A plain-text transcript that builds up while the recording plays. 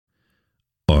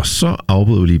Og så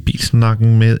afbryder vi lige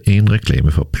bilsnakken med en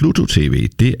reklame for Pluto TV.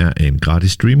 Det er en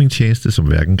gratis streamingtjeneste, som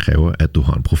hverken kræver, at du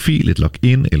har en profil, et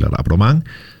login eller et abonnement.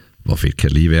 Hvor fedt kan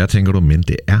det lige være, tænker du, men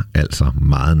det er altså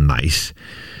meget nice.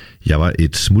 Jeg var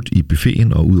et smut i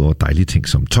buffeten, og udover dejlige ting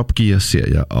som Top Gear,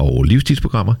 serier og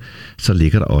livsstilsprogrammer, så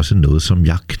ligger der også noget, som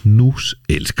jeg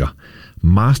elsker.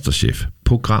 Masterchef,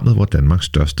 programmet, hvor Danmarks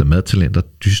største madtalenter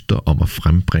dyster om at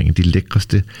frembringe de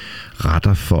lækreste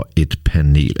retter for et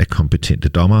panel af kompetente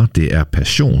dommere. Det er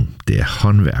passion, det er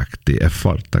håndværk, det er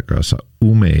folk, der gør sig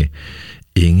umage.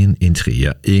 Ingen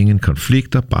intriger, ingen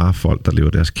konflikter, bare folk, der lever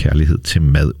deres kærlighed til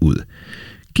mad ud.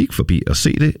 Kig forbi og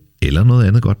se det, eller noget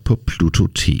andet godt på Pluto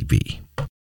TV.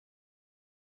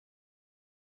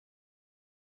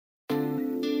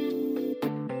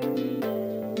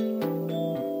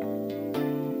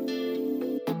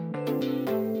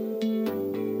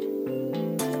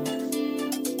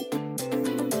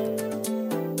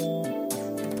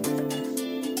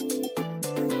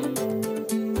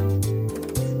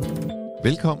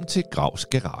 Velkommen til Gravs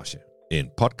Garage, en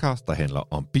podcast, der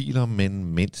handler om biler, men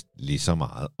mindst lige så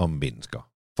meget om mennesker.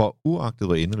 For uagtet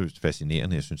hvor endeløst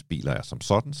fascinerende jeg synes biler er som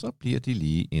sådan, så bliver de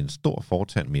lige en stor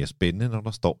fortand mere spændende, når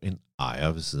der står en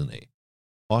ejer ved siden af.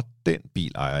 Og den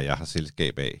bilejer, jeg har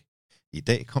selskab af i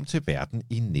dag, kom til verden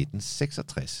i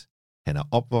 1966. Han er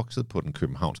opvokset på den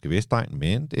københavnske Vestegn,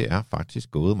 men det er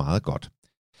faktisk gået meget godt.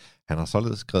 Han har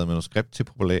således skrevet manuskript til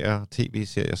populære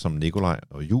tv-serier som Nikolaj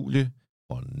og Julie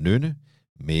og Nynne,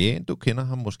 men du kender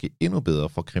ham måske endnu bedre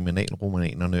for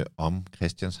kriminalromanerne om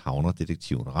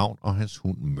Christianshavner-detektiven Ravn og hans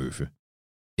hund Møffe.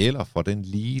 Eller for den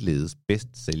ligeledes bedst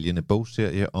sælgende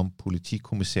bogserie om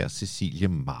politikommissær Cecilie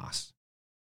Mars.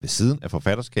 Ved siden af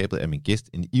forfatterskabet er min gæst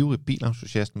en ivrig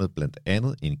bilentusiast med blandt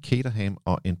andet en Caterham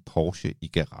og en Porsche i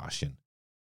garagen.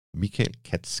 Michael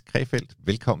Katz-Krefeld,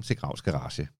 velkommen til Gravs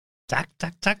Garage.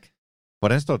 Tak.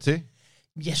 Hvordan står det til?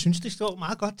 Jeg synes, det står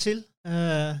meget godt til.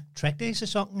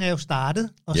 Trackday-sæsonen er jo startet,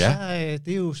 og ja. Så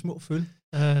det er jo små føl,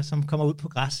 som kommer ud på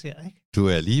græs her, ikke? Du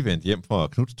er lige vendt hjem fra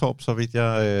Knudstorp, så vidt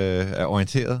jeg er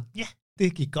orienteret. Ja,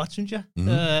 det gik godt, synes jeg.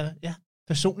 Ja,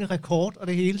 personlig rekord og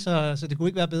det hele, så det kunne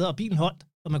ikke være bedre. Og bilen holdt,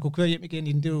 og man kunne køre hjem igen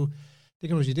i den. Det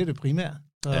kan du sige, det er det primære.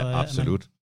 Så, ja, absolut.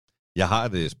 Jeg har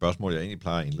et spørgsmål, jeg egentlig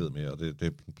plejer at indlede med, og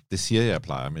det siger jeg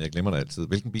plejer, men jeg glemmer det altid.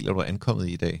 Hvilken bil er du ankommet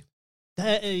i dag? Der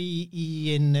er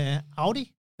i en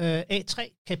Audi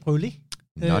A3 Cabriolet,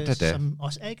 som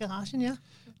også er i garagen, ja.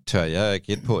 Tør jeg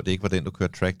gætte på, at det ikke var den, du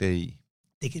kørte trackday i?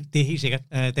 Det er helt sikkert.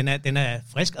 Den er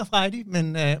frisk og frejdig,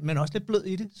 men også lidt blød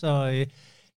i det. Så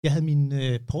jeg havde min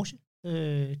Porsche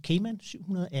Cayman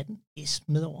 718 S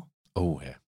med over.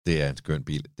 Ja, det er en skøn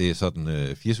bil. Det er sådan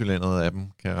 4-cylindrede af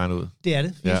dem, kan jeg regne ud. Det er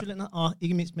det, 4-cylindere, og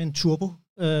ikke mindst med en turbo,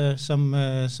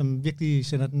 som virkelig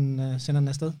sender den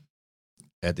afsted.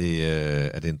 Er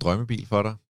det en drømmebil for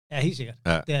dig? Ja, helt sikkert.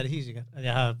 Ja. Det er det helt sikkert.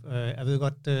 Jeg ved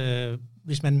godt,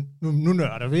 hvis man... Nu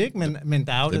nørder vi, ikke? Men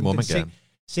der er jo den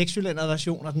 6-cylindrede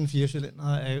version og den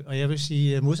 4-cylindrede. Og jeg vil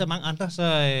sige, modsat mange andre, så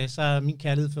er min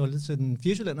kærlighed forholdet til den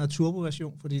 4-cylindrede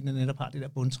turbo-version, fordi den netop har det der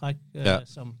bundtræk,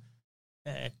 som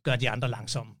gør de andre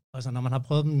langsomme. Altså, når man har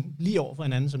prøvet dem lige over for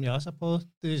hinanden, som jeg også har prøvet,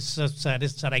 så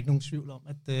er der ikke nogen tvivl om,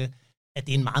 at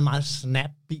det er en meget, meget snap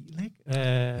bil, ikke?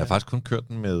 Jeg har faktisk kun kørt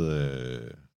den med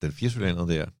den 4-cylindrede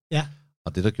der. Ja.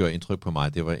 Og det, der gjorde indtryk på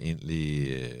mig, det var egentlig,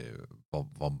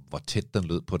 hvor tæt den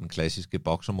lød på den klassiske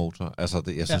boxermotor.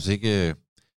 Altså, jeg synes ikke, det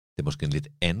er måske en lidt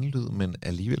anden lyd, men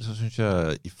alligevel så synes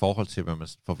jeg, i forhold til, hvad man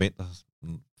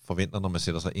forventer når man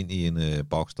sætter sig ind i en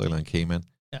Boxster eller en Cayman,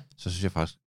 så synes jeg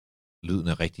faktisk, lyden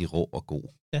er rigtig rå og god.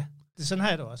 Ja. Sådan har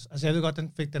jeg det også. Altså jeg ved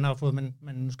godt, den har fået,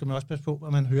 men nu skal man også passe på,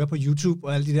 hvad man hører på YouTube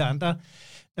og alle de der andre.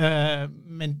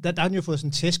 Men der har den jo fået sådan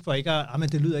en tæsk for ikke men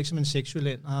det lyder ikke som en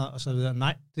 6-cylinder og så videre.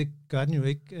 Nej, det gør den jo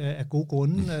ikke af gode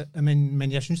grunde.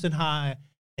 Men jeg synes, den har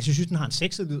en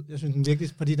sexet lyd. Jeg synes den virkelig,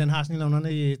 fordi den har sådan en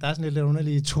underlig, der er sådan en lidt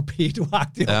underlig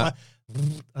torpedo-agtig.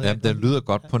 Ja, den lyder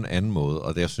godt på en anden måde,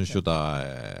 og jeg synes jo, der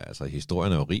er, altså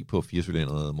historien er jo rig på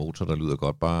 4-cylindrede motor, der lyder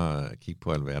godt. Bare kig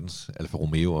på alverdens Alfa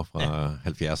Romeo'er fra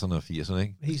 70'erne og 80'erne,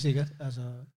 ikke? Helt sikkert, altså.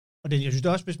 Og jeg synes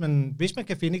også, hvis man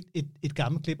kan finde et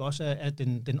gammelt klip også af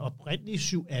den oprindelige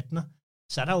 718'er,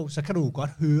 så kan du jo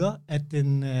godt høre, at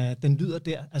den lyder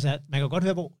der. Altså, man kan godt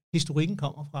høre, hvor historikken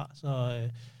kommer fra, så...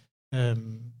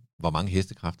 Hvor mange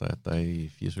hestekræfter er der i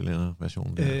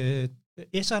 4-cylinder-versionen der?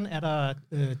 S'eren er der,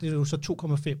 det er jo så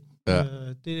 2,5.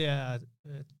 Ja. Det er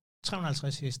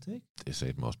 350 heste, ikke? Det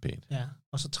sagde dem også pænt. Ja,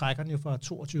 og så trækker den jo fra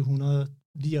 2200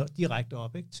 lige direkte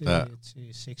op, ikke? Til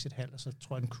 6,5, og så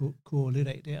tror jeg, den kunne lidt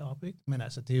af deroppe, ikke? Men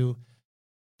altså, det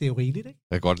det er jo rigeligt, ikke?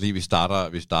 Jeg kan godt lide,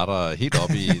 at vi starter helt op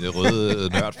i det røde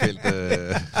nørdfelt.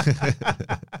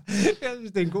 Jeg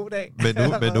synes, det er en god dag.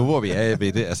 men nu hvor vi er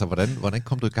ved det, altså hvordan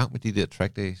kom du i gang med de der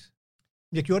track days?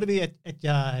 Jeg gjorde det ved, at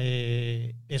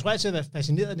jeg tror altid, at jeg har været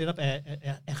fascineret netop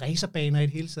af racerbaner i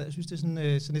det hele taget. Jeg synes, det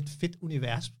er sådan et fedt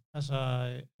univers. Altså,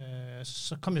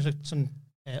 så kom jeg så sådan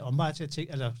omvej til at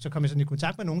tænke, altså, så kom jeg sådan i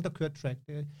kontakt med nogen, der kørte track.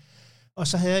 Og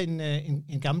så havde jeg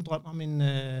en gammel drøm om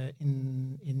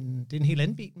det er en helt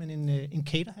anden bil, men en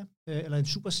Caterham, eller en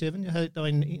Super 7. Der var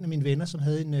en af mine venner, som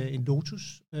havde en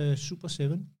Lotus Super 7,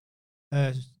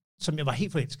 som jeg var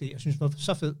helt forelsket i. Jeg synes, det var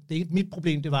så fed. Mit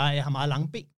problem, det var, at jeg har meget lange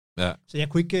ben. Ja. Så jeg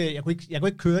kunne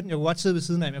ikke køre den. Jeg kunne godt sidde ved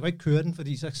siden af, men jeg kunne ikke køre den,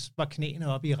 fordi så var knæene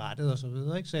oppe i rattet og så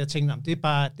videre. Ikke? Så jeg tænkte, det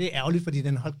er ærgerligt, fordi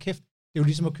den hold kæft. Det er jo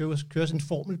ligesom at køre sådan en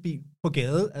formelbil på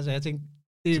gade. Altså jeg tænkte,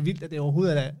 det er vildt, at det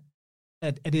overhovedet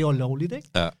at det er jo lovligt, ikke?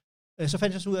 Ja. Så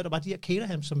fandt jeg så ud af, at der var de her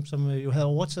Caterham, som jo havde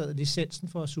overtaget licensen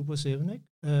for Super 7, ikke?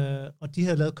 Og de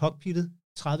havde lavet cockpittet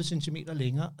 30 cm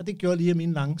længere, og det gjorde lige, at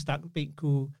mine lange stankelben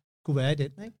kunne være i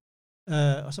den, ikke?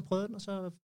 Og så prøvede den, og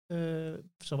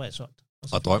så var jeg solgt.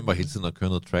 Og drømmen var hele tiden at køre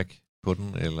noget track på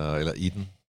den, eller i den?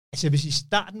 Altså hvis i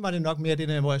starten var det nok mere det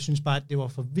der, hvor jeg synes bare, at det var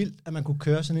for vildt, at man kunne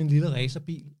køre sådan en lille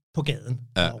racerbil på gaden,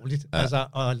 lovligt. Ja. Altså,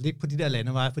 og ligge på de der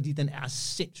landeveje, fordi den er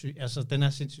sindssygt, altså den er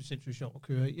sindssygt sjov at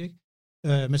køre i, ikke?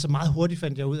 Men så meget hurtigt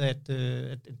fandt jeg ud af, at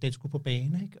den skulle på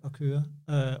bane, ikke? Og køre.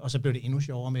 Og så blev det endnu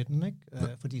sjovere med den, ikke?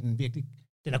 Fordi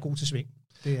den er god til sving.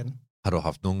 Det er den. Har du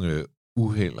haft nogle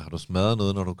uheld? Har du smadret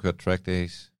noget, når du kørt track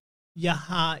days? Jeg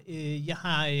har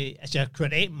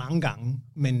kørt af mange gange,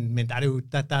 men der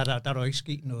er jo ikke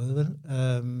sket noget, vel?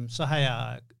 Så har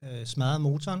jeg smadret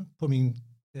motoren på min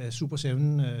Super 7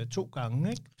 2 gange,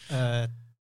 ikke?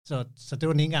 Så det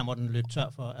var den ene gang, hvor den løb tør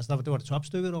for, altså det var det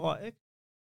topstykket, der røg, ikke?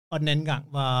 Og den anden gang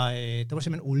var, der var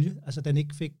simpelthen olie, altså den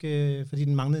ikke fik, fordi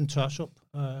den manglede en tørsump,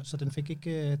 så den fik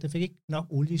ikke nok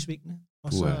olie i svingene.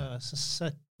 Og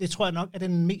så det tror jeg nok er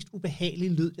den mest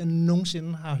ubehagelige lyd, jeg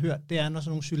nogensinde har hørt, det er, når sådan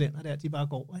nogle cylinder der, de bare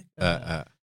går, ikke? Ja.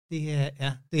 Det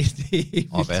er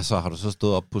og hvad så? Har du så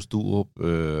stået op på Sturup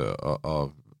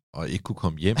og ikke kunne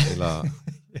komme hjem, eller?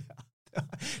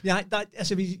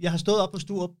 Jeg har stået op på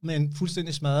Sturup med en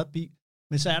fuldstændig smadret bil,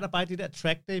 men så er der bare det der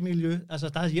track day miljø, altså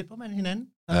der hjælper man hinanden.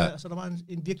 Ja. Så der var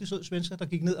en virkelig sød svensker, der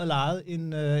gik ned og lejede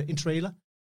en trailer,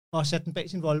 og satte den bag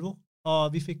sin Volvo,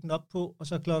 og vi fik den op på, og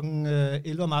så klokken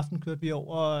 11 om aftenen kørte vi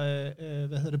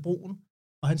over, broen,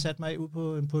 og han satte mig ud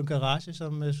på en garage,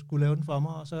 som skulle lave den for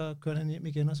mig, og så kørte han hjem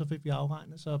igen, og så fik vi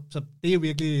afregnet. Så det er jo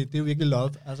virkelig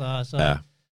love, altså, ja.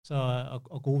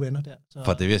 Og gode venner der. Så.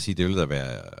 For det vil jeg sige, det ville da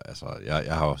være, altså,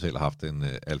 jeg har jo selv haft en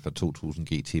Alfa 2000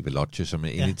 GT Veloce, som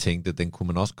jeg egentlig tænkte, den kunne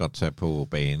man også godt tage på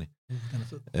bane. Den er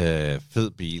fed.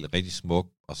 Fed bil, rigtig smuk,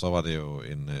 og så var det jo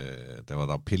der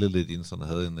var pillet lidt ind, så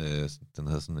den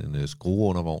havde sådan en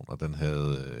skrueundervogn, og den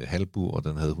havde halvbur, og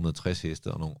den havde 160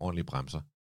 heste og nogle ordentlige bremser.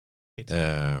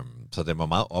 Så det var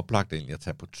meget oplagt egentlig at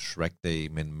tage på track day,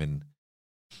 men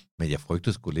jeg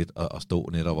frygtede sgu lidt at stå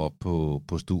netop op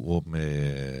på Sturup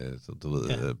med, så du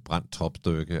ved, brændt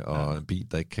topstykke, og en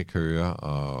bil, der ikke kan køre,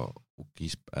 og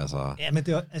gisp, altså. Ja, men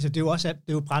det er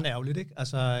jo brandærgerligt, ikke?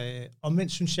 Altså,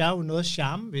 omvendt synes jeg jo noget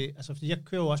charme ved, altså, fordi jeg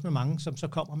kører jo også med mange, som så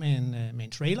kommer med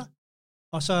en trailer,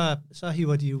 og så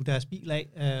hiver de jo deres bil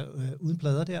af uden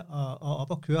plader der, og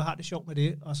op og kører, har det sjovt med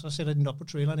det, og så sætter de den op på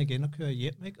traileren igen og kører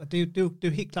hjem, ikke? Og det er jo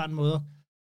helt klart en måde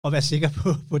at være sikker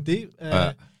på det.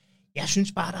 Jeg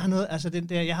synes bare, der er noget, altså den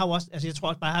der, jeg har jo også, altså jeg tror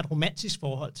også bare, jeg har et romantisk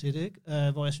forhold til det,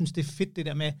 ikke? Hvor jeg synes, det er fedt det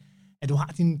der med, at du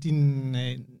har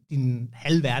din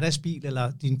halv hverdagsbil,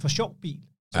 eller din for sjov bil,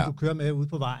 som du kører med ude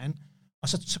på vejen, og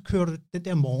så kører du den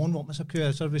der morgen, hvor man så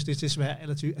kører, så hvis det er til Sverige,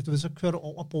 eller til, altså, så kører du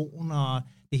over broen, og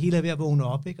det hele er ved at vågne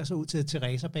op, ikke? Og så ud til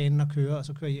racerbanen og køre, og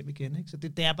så kører hjem igen, ikke? Så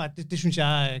det er bare, det synes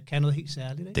jeg kan noget helt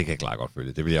særligt, ikke? Det kan jeg klart godt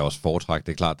følge. Det vil jeg også foretrække.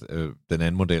 Det er klart, den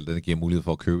anden model, den giver mulighed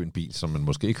for at købe en bil, som man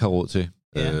måske ikke har råd til,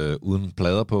 uden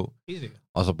plader på,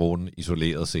 og så bruge den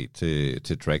isoleret set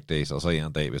til track days, og så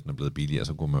en dag, hvis den er blevet billigere,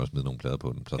 så kunne man også smide nogle plader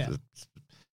på den. Så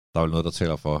der er jo noget, der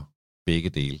tæller for begge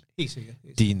dele. Helt sikkert.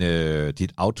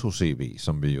 Dit auto-CV,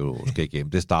 som vi jo skal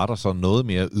igennem, det starter så noget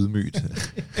mere ydmygt.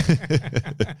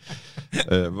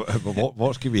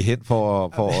 Hvor skal vi hen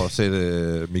for at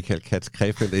sætte Michael Katz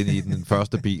Krefeld ind i den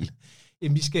første bil?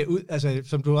 Jamen, vi skal ud, altså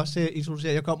som du også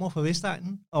introducerer, jeg kommer fra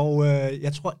Vestegnen, og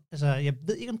jeg tror, altså jeg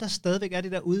ved ikke, om der stadigvæk er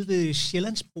det der ude ved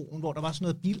Sjællandsbroen, hvor der var sådan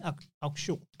noget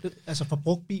bilauktion, altså for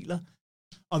brugte biler,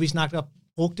 og vi snakker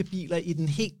brugte biler i den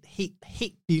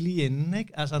helt billige ende,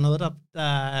 ikke? Altså noget,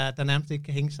 der nærmest ikke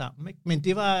kan hænge sammen, ikke? Men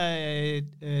det var,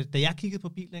 da jeg kiggede på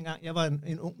bil dengang, jeg var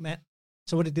en ung mand,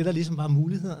 så var det der ligesom var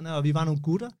mulighederne, og vi var nogle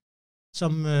gutter,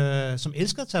 som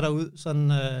elsker at tage derud sådan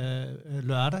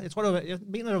lørdag. Jeg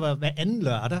mener, det var hver anden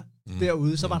lørdag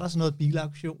derude, så var der sådan noget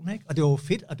bilauktion, ikke? Og det var jo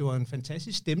fedt, og det var en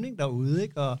fantastisk stemning derude,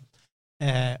 ikke? Og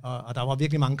der var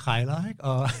virkelig mange krejler, ikke?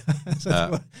 Og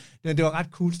så det var ret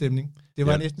cool stemning. Det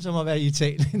var næsten som at være i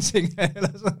Italien, tænker jeg. Eller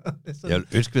så. Jeg ville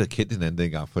ønske, vi havde kendt hinanden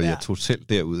dengang, for jeg tog selv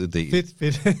derud en del.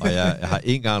 Fedt. Og jeg har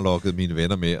en gang lukket mine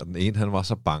venner med, og den ene, han var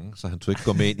så bange, så han tog ikke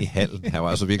gå med ind i hallen. Han var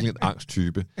altså virkelig en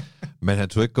angsttype. Men han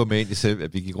tog ikke gå med ind i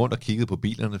selv. Vi gik rundt og kiggede på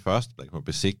bilerne først, der kan man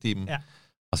besigtige dem. Ja.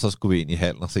 Og så skulle vi ind i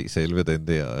hallen og se selve den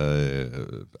der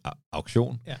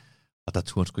auktion. Ja. Og der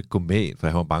turde han sgu ikke gå med ind, for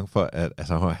han var bange for, at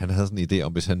han havde sådan en idé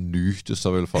om, hvis han nyste,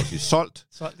 så ville folk sige solgt,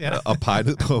 og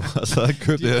pegede på mig, og så havde han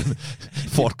købt en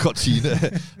Ford Cortina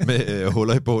med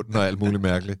huller i bunden og alt muligt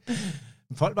mærkeligt.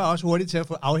 Folk var også hurtige til at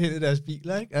få afhændet deres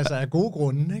biler, ikke? Altså af gode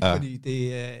grunde, ikke? Ja. Fordi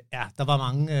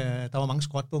der var mange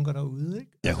skrotbunker derude,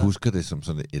 ikke? Jeg husker det som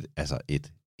sådan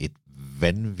et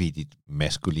vanvittigt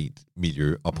maskulint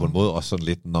miljø, og på en måde også sådan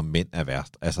lidt, når mænd er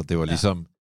værst. Altså det var ligesom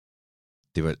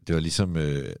det var ligesom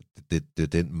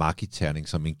den magiterning,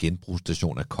 som en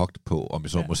genbrugsstation er kogt på, om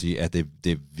jeg så må sige, at det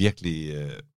er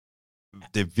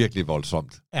virkelig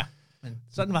voldsomt. Ja, men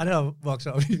sådan var det at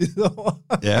vokse op i Hvidovre.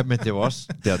 Ja, men det var også,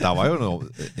 der var jo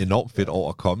noget enormt fedt over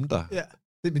at komme der. Ja.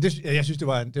 Jeg synes, det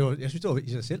var i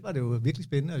sig selv var det jo virkelig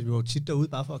spændende, og vi var jo tit derude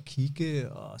bare for at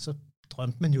kigge, og så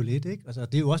drømte man jo lidt, ikke? Altså,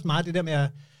 det er jo også meget det der med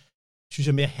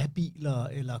med at have biler,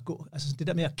 eller gå, altså det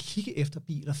der med at kigge efter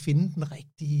biler, finde den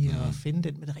rigtige, og finde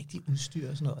den med det rigtige udstyr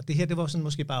og sådan noget. Og det her, det var sådan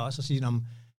måske bare også at sige, kan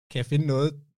jeg finde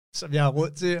noget, som jeg har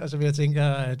råd til, og så vil jeg tænke,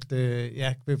 at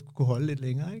jeg vil kunne holde lidt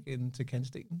længere, ikke, end til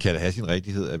kantstenen. Kan det have sin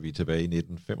rigtighed, at vi er tilbage i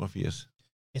 1985?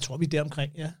 Jeg tror, vi er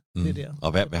deromkring, ja. Det er der.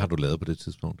 Og hvad har du lavet på det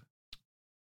tidspunkt?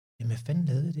 Jamen, hvad fanden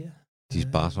lavede det der? De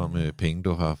sparsomme penge,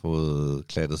 du har fået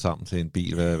klattet sammen til en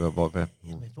bil, hvad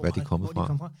er de kommet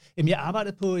fra? Jamen, jeg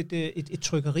arbejdede på et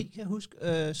trykkeri, kan jeg huske,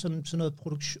 sådan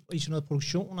noget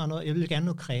produktion og noget. Jeg ville gerne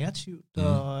noget kreativt,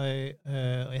 og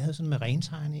jeg havde sådan med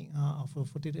rentegninger og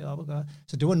få det der op at gøre.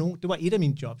 Så det var et af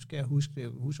mine jobs, skal jeg huske. Jeg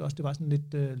husker også, det var sådan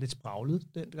lidt spraglet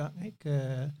dengang,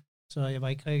 ikke? Så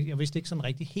jeg vidste ikke sådan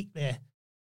rigtig helt, hvad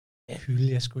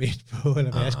hylde jeg skulle ind på,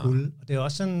 eller hvad jeg skulle. Og det er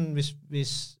også sådan,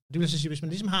 det vil så sige, hvis man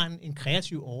ligesom har en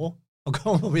kreativ åre, og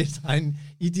kommer på Vestegnen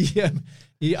i de her,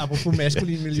 apropos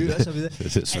maskuline miljøer og så videre.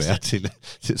 Det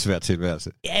er svært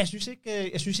tilværelse. Ja, jeg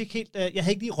synes ikke helt, jeg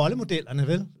havde ikke lige rollemodellerne,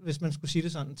 vel, hvis man skulle sige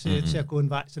det sådan, til at gå en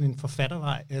vej, sådan en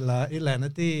forfattervej, eller et eller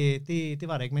andet. Det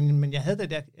var det ikke, men jeg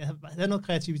havde noget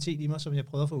kreativitet i mig, som jeg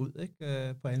prøvede at få ud,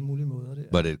 ikke, på alle mulige måder. Det.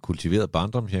 Var det et kultiveret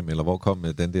barndomshjem, eller hvor kom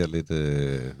den der lidt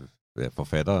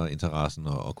forfatterinteressen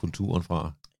og kulturen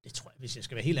fra? Det tror jeg, hvis jeg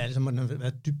skal være helt ærlig, så må den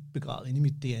være dybt begravet inde i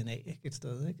mit DNA, ikke, et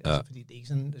sted, ikke? Altså, fordi det er ikke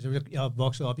sådan, altså, jeg er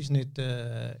vokset op i sådan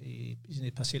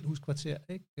et parcelhuskvarter,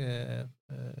 ikke?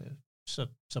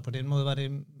 Så på den måde var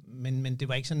det, men det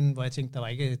var ikke sådan, hvor jeg tænkte, der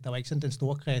var ikke sådan den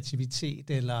store kreativitet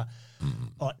eller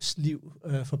åndsliv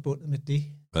forbundet med det.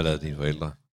 Hvad lavede dine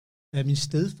forældre? Min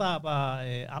stedfar var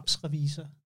amtsrevisor.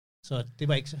 Så det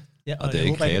var ikke så... Ja, og det er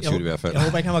ikke kreativt i hvert fald. Jeg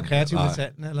håber ikke, han var kreativ med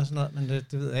tanden eller sådan noget, men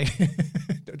det ved jeg ikke.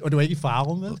 Og det var ikke i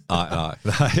Farum, vel? Nej,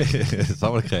 så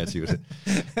var det kreativt.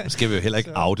 Nu skal vi jo heller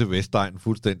ikke oute Vestegnen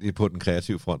fuldstændig på den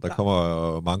kreative front. Der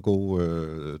kommer mange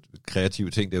gode kreative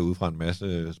ting derude fra en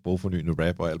masse sprogfornyende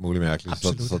rap og alt muligt mærkeligt.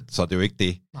 Så det er jo ikke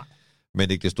det. Nej.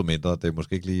 Men ikke desto mindre, det er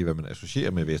måske ikke lige, hvad man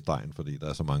associerer med Vestegnen, fordi der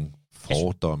er så mange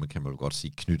fordomme, kan man jo godt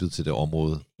sige, knyttet til det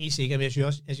område. Helt sikkert, men jeg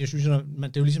synes, det er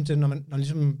jo ligesom til,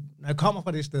 når jeg kommer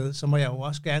fra det sted, så må jeg jo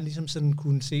også gerne ligesom sådan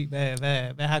kunne se, hvad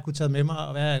har jeg kunne tage med mig,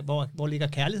 og hvor ligger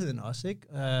kærligheden også, ikke?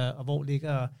 Og hvor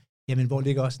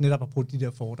ligger også netop at bruge de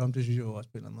der fordomme, det synes jeg jo også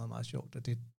spiller meget, meget sjovt, og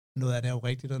det, noget af det er jo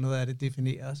rigtigt, og noget af det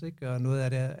defineres, ikke? Og noget af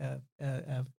det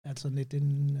er sådan lidt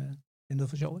noget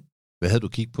for sjov, ikke? Hvad havde du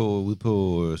kigget på ude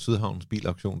på Sydhavns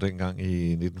bilauktion dengang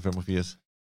i 1985?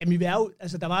 Jamen,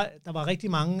 der var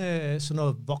rigtig mange sådan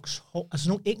noget Vauxhall, altså sådan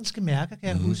nogle engelske mærker, kan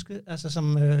jeg huske, altså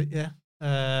som,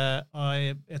 og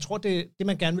jeg tror, det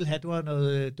man gerne ville have, det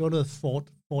var noget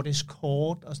Ford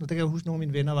Escort, og sådan noget. Det kan jeg huske, nogle af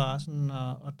mine venner var sådan,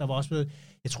 og der var også,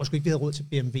 jeg tror sgu ikke, vi havde råd til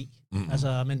BMW,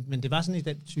 altså, men det var sådan i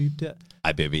den type der.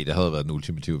 Ej, BMW, det havde været den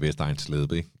ultimative Vestegns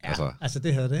slæbe, ikke? Ja, altså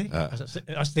det havde det, ikke? Ja. Altså,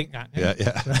 også dengang. Ikke?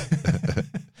 Ja.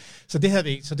 Så det havde vi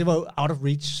ikke, så det var out of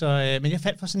reach. Så, men jeg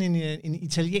faldt for sådan en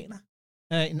italiener,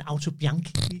 en Auto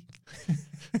Bianchi.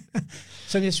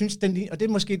 Så jeg synes, og det er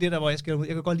måske det der, hvor jeg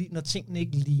kan godt lide, når tingene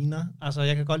ikke ligner. Altså,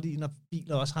 jeg kan godt lide, når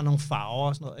biler også har nogle farver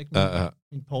og sådan noget. Ikke?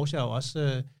 Min Porsche er jo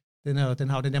også, den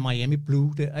har jo den der Miami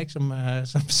Blue der, ikke?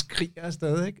 Som skriger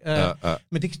afsted. Ikke?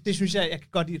 Men det synes jeg kan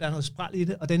godt lide, der er noget spræl i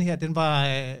det. Og den her, den var,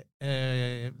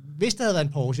 hvis det havde været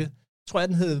en Porsche, tror jeg,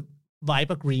 den hed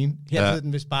Viper Green. Her hed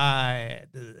den vist bare,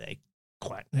 det ved jeg ikke,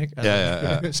 grøn, ikke?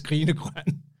 Altså, skrigende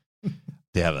grøn.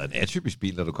 Det har været en atypisk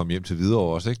bil, da du kom hjem til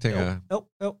Hvidovre også, ikke, tænker jeg?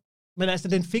 Jo. Men altså,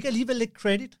 den fik alligevel lidt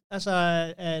credit, altså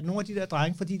af nogle af de der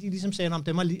drenge, fordi de ligesom sagde, om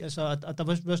dem var lige, altså, og der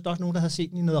var også nogen, der havde set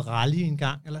den i noget rally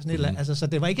engang, eller sådan et eller andet. Altså, så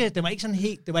det var ikke sådan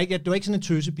helt, det var ikke sådan en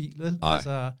tøsebil, vel? Nej.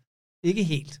 Altså, ikke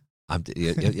helt. Jamen,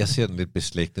 jeg ser den lidt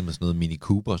beslægtet med sådan noget Mini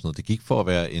Cooper og sådan noget. Det gik for at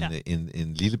være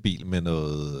en lille bil med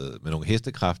nogle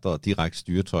hestekræfter og direkte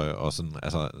styretøj og sådan,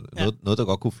 altså noget, der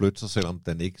godt kunne flytte sig, selvom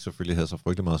den ikke selvfølgelig havde så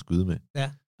frygtelig meget at skyde med.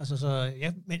 Ja, altså så,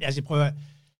 men altså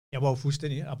jeg var jo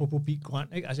fuldstændig, apropos bil grøn,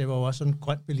 ikke? Altså jeg var jo også sådan en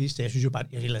grøn bilist, jeg synes bare,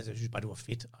 det var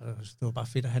fedt. Det var bare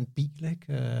fedt at have en bil,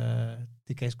 ikke?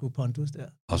 Det gav sgu pondus der.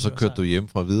 Og så kørte du hjem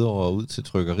fra Hvidovre ud til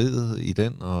trykkeriet i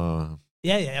den, og...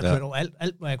 Ja, jeg kørte over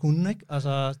alt, hvad jeg kunne, ikke?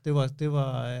 Altså, det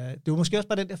var måske også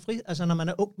bare den der fri, altså når man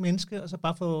er ung menneske, og så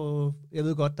bare få, jeg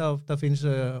ved godt, der findes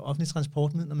offentlige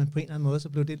transportmidler, men på en eller anden måde, så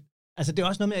blev det, altså det er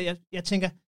også noget med, at jeg tænker,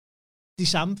 de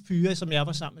samme fyre, som jeg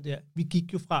var sammen med der, vi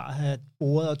gik jo fra at have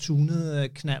boret og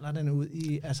tunet knallerne ud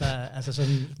i, altså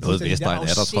sådan... Noget Vestegn er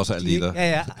der trods alt lige der.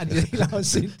 Ja, det er helt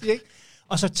afsindigt, ikke?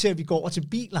 Og så til at vi går over til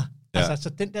biler. Ja. Altså, så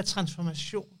den der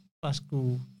transformation var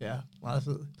sgu, meget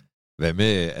fed. Hvad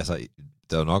med, altså,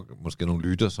 der er jo nok måske nogle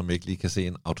lytter, som ikke lige kan se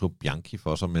en Auto Bianchi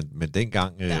for sig, men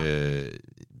dengang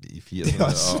i 80'erne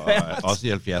og også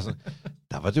i 70'erne,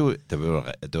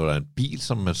 der var en bil,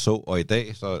 som man så, og i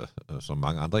dag, så som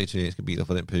mange andre italienske biler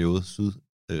fra den periode,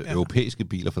 europæiske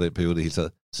biler fra den periode det hele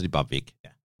taget, så er de bare væk. Ja.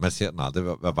 Man ser den aldrig.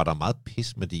 Var der meget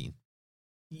pis med din?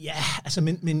 Ja, altså,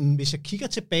 men hvis jeg kigger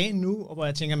tilbage nu, og hvor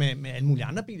jeg tænker med alle mulige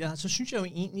andre biler, så synes jeg jo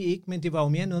egentlig ikke, men det var jo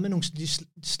mere noget med nogle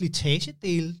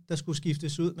slitagedele, der skulle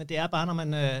skiftes ud, men det er bare,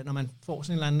 når man får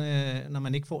sådan en eller anden, når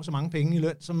man ikke får så mange penge i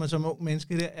løn, som ung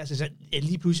menneske der, altså så,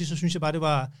 lige pludselig, så synes jeg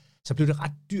bare, så blev det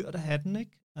ret dyrt at have den,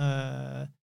 ikke?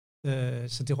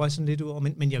 Så det røg sådan lidt ud,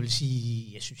 men jeg vil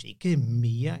sige, jeg synes ikke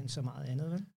mere end så meget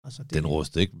andet, vel? Altså, den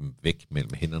rustede ikke væk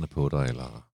mellem hænderne på dig,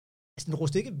 eller... Altså, den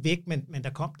rustede ikke væk, men der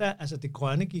kom der, altså det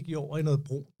grønne gik jo over i noget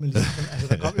brun, men ligesom, altså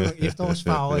der kom jo nogle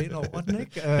efterårsfarver ind over den,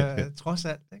 ikke? Trods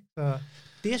alt, ikke? Så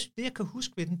det jeg kan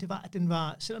huske ved den, det var, at den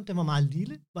var, selvom den var meget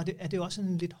lille, er det også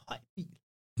en lidt høj bil.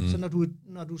 Så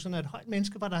når du sådan er et højt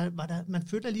menneske, var der, man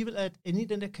følte alligevel, at inde i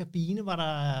den der kabine,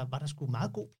 var der sgu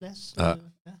meget god plads. Ja.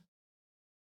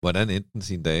 Hvordan endte den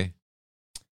sine dage?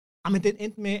 Men den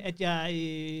endte med,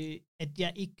 at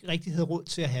jeg ikke rigtig havde råd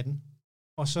til at have den.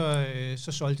 Og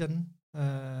så solgte jeg den,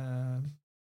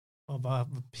 og var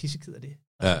pisseked af det.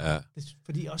 Ja.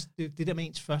 Fordi også det der med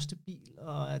ens første bil,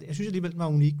 og jeg synes alligevel, den var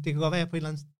unik. Det kan godt være, jeg på et eller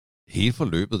andet... Hele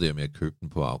forløbet der med at købe den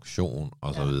på auktion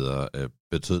og så videre,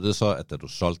 betød det så, at da du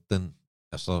solgte den,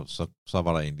 så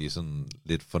var der egentlig sådan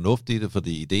lidt fornuft i det,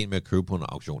 fordi ideen med at købe på en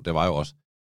auktion, det var jo også,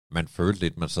 man følte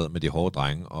lidt, man sad med de hårde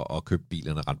drenge og købte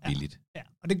bilerne ret billigt. Ja,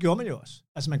 og det gjorde man jo også.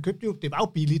 Altså man købte jo, det var jo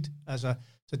billigt, altså,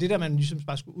 så det der man ligesom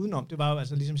bare skulle udenom, det var jo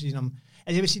altså ligesom sige, altså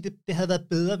jeg vil sige, det havde været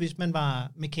bedre, hvis man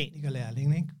var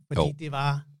mekanikerlærling, ikke? Fordi det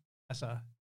var, altså,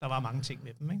 der var mange ting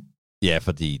med dem, ikke? Ja,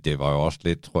 fordi det var jo også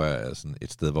lidt, tror jeg, sådan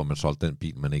et sted, hvor man solgte den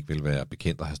bil, man ikke ville være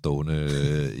bekendt at have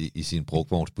stående i sin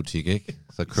brugtvognsbutik, ikke?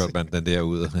 Så kørte man den der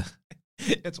ud.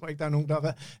 Jeg tror ikke, der er nogen,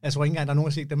 jeg tror ikke engang, der er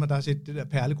nogen, der har set dem, der har set det der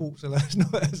perlegrus eller sådan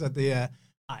noget. Altså,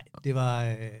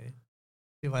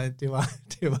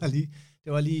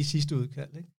 det var lige i sidste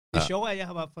udkald, ikke? Det sjove er, at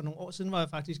jeg var for nogle år siden, var jeg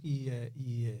faktisk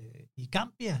i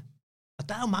Gambia, og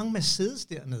der er jo mange Mercedes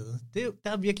dernede.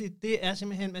 Det er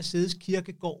simpelthen Mercedes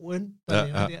kirkegården, der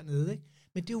ligger dernede, ikke?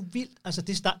 Men det er jo vildt. Altså,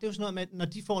 det er jo sådan noget med, at når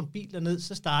de får en bil dernede,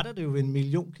 så starter det jo ved 1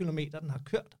 million kilometer, den har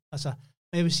kørt. Altså,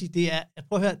 og jeg vil sige,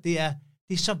 prøv at høre, det er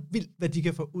så vildt, hvad de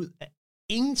kan få ud af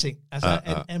ingenting. Altså,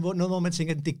 noget, hvor man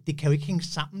tænker, det kan jo ikke hænge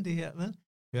sammen, det her, vel?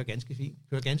 Kører ganske fint.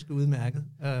 Kører ganske udmærket.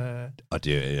 Og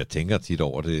jeg tænker tit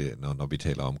over det, når vi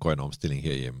taler om grøn omstilling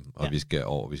herhjemme, og vi skal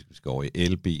over i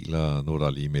elbiler, nu er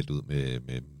der lige meldt ud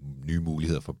med nye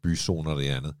muligheder for byzoner og det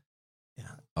andet.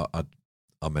 Ja.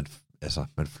 Og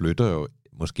man flytter jo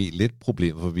måske lidt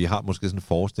problemer, for vi har måske sådan en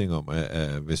forestilling om,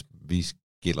 at hvis vi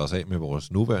skiller os af med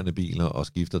vores nuværende biler og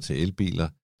skifter til elbiler,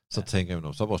 så tænker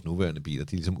jeg, så vores nuværende biler,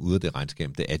 de er ligesom ude af det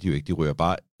regnskab. Det er de jo ikke. De rører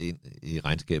bare ind i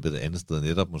regnskabet et andet sted,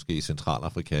 netop måske i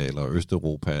Centralafrika eller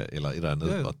Østeuropa eller et eller andet.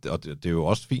 Ja. Og det er jo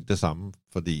også fint det samme,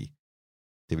 fordi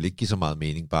det vil ikke give så meget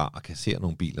mening bare at kassere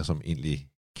nogle biler, som egentlig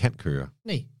kan køre.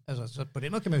 Nej, altså så på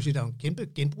den måde kan man jo sige, at der er en kæmpe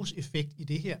genbrugseffekt i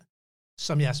det her,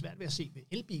 som jeg er svært ved at se ved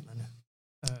elbilerne.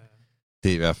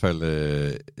 Det er i hvert fald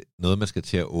noget, man skal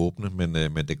til at åbne,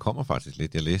 men det kommer faktisk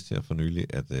lidt. Jeg læste her for nylig,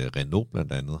 at Renault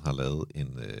blandt andet har lavet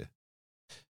en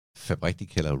fabrik, de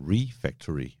kalder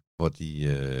Refactory,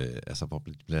 hvor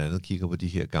de blandt andet kigger på de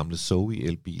her gamle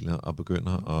Zoe-elbiler og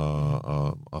begynder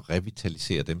at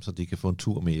revitalisere dem, så de kan få en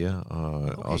tur mere, og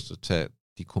også tage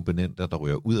de komponenter, der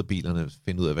ryger ud af bilerne,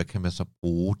 finde ud af, hvad kan man så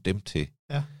bruge dem til.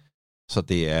 Ja. Så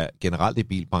det er generelt i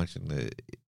bilbranchen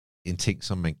en ting,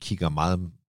 som man kigger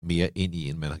meget mere ind i,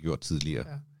 end man har gjort tidligere.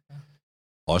 Ja.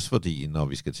 Også fordi, når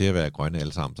vi skal til at være grønne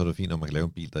alle sammen, så er det fint, når man kan lave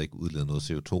en bil, der ikke udleder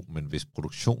noget CO2, men hvis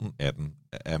produktionen af den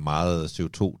er meget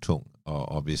CO2-tung,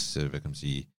 og hvis, hvad kan man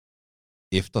sige,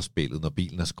 efterspillet, når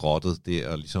bilen er skrottet, det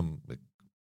er ligesom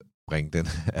bringe den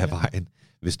af vejen.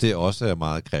 Hvis det også er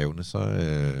meget krævende, så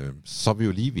er vi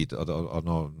jo lige vidt, og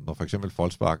når for eksempel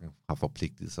Volkswagen har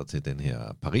forpligtet sig til den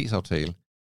her Paris-aftale,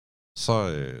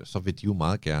 så vil de jo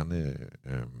meget gerne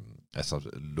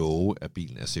love, at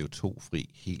bilen er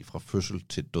CO2-fri helt fra fødsel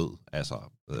til død, altså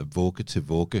vugge til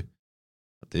vugge.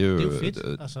 Og det er jo fedt.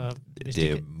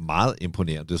 Det er meget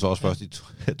imponerende. Det er så også først i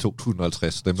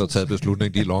 2050, dem der har taget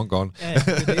beslutningen, de er long gone. Ja, det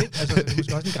er det. Altså, det er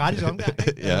måske også en gratis omgang,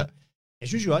 ikke? Ja. Jeg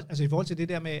synes jo også, altså i forhold til det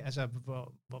der med, altså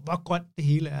hvor grønt det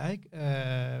hele er, ikke?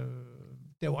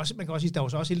 Det er jo også, man kan også sige, der er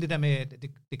jo også hele det der med, at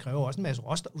det kræver også en masse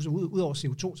råstoffer. Udover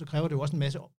CO2, så kræver det jo også en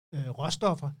masse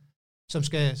råstoffer,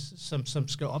 som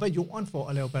skal op af jorden for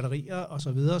at lave batterier og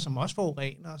så videre, som også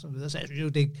forurener og så videre. Så jeg synes jo,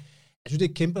 det er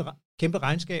et kæmpe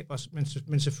regnskab,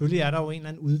 men selvfølgelig er der jo en eller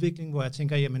anden udvikling, hvor jeg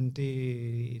tænker, jamen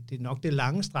det er nok det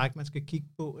lange stræk, man skal kigge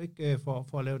på, ikke,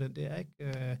 for at lave den der, ikke?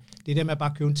 Det der med at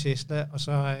bare købe en Tesla, og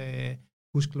så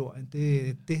husk glorien, der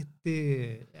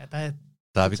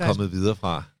er vi kommet videre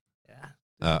fra.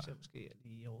 Ja, det synes jeg måske er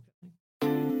lige overgang, ikke?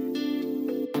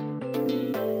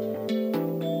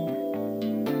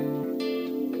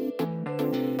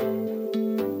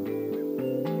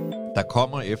 Der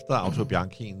kommer efter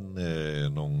Autobianchien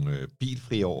nogle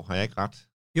bilfri år, har jeg ikke ret?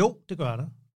 Jo, det gør der.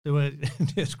 Det var,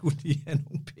 jeg skulle lige have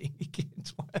nogle penge igen,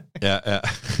 tror jeg. Ja.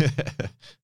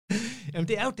 Jamen,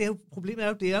 problemet er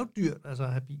jo, det er jo dyrt, altså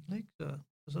at have bil, ikke? Så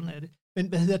sådan er det. Men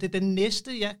hvad hedder det? Den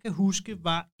næste, jeg kan huske,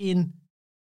 var en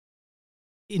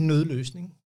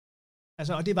nødløsning.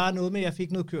 Altså, og det var noget med, at jeg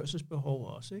fik noget kørselsbehov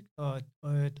også, ikke?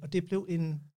 Og det blev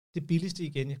det billigste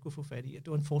igen, jeg kunne få fat i.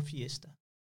 Det var en Ford Fiesta.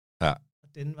 Ja.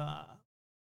 Den var...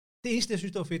 Det eneste, jeg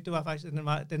synes, det var fedt, det var faktisk,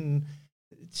 at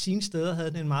sine steder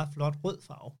havde den en meget flot rød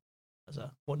farve. Altså,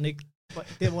 hvor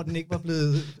den ikke var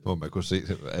blevet... Hvor man kunne se,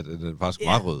 at den faktisk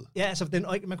var rød. Ja, altså,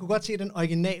 man kunne godt se den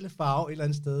originale farve et eller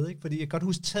andet sted, ikke? Fordi jeg kan godt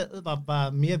huske, taget var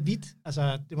mere hvidt.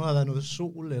 Altså, det må have været noget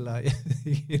sol, eller et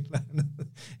eller andet.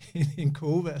 En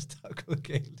kogeværst, der er gået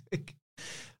galt, ikke?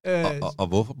 Og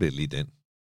hvorfor blev det lige den?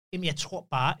 Jamen, jeg tror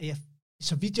bare,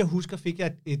 så vidt jeg husker, fik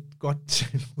jeg et godt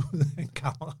tilbud af en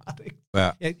kammerat, ikke?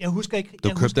 Ja. Jeg husker ikke...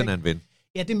 Du købte den af en ven?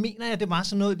 Ja, det mener jeg, det var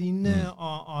sådan noget lignende,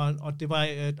 og det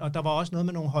var, og der var også noget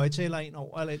med nogle højtalere ind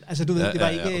over. Altså, du ved, det var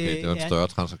ikke... Okay, det var en større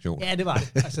transaktion. Ja, det var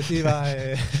det. Altså, det var...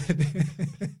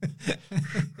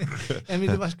 Jamen,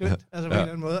 det var skønt, altså på en eller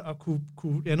anden måde, at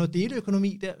kunne noget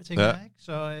deleøkonomi der, tænker jeg, ikke?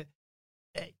 Så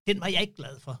den var jeg ikke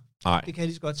glad for. Nej. Det kan jeg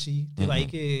lige så godt sige. Det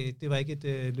var ikke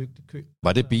et lygtigt køb.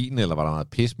 Var det bilen, eller var der noget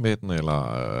pis med den,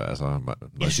 eller...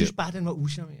 jeg synes bare, den var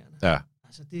uscharmerende. Ja.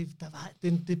 Altså,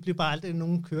 det blev bare aldrig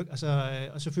nogen kørk. Altså,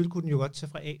 og selvfølgelig kunne den jo godt tage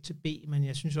fra A til B, men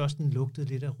jeg synes også, den lugtede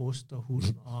lidt af rust og hud.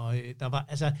 Og der var,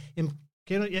 altså,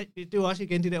 det var også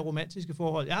igen det der romantiske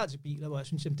forhold, jeg har til biler, hvor jeg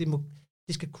synes, jamen,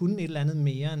 det skal kunne et eller andet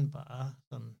mere end bare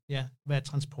sådan, være et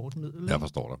transportmiddel. Jeg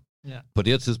forstår dig. Ja. På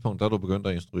det her tidspunkt, der er du begyndt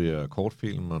at instruere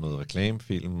kortfilm og noget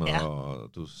reklamefilm, og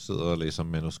du sidder og læser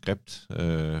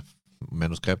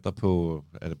manuskripter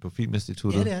på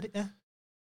Filminstituttet. Ja, det er det, ja.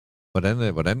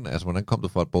 Hvordan kom du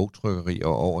fra et bogtrykkeri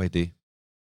og over i det?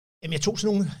 Jamen, jeg tog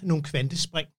sådan nogle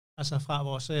kvantespring, altså fra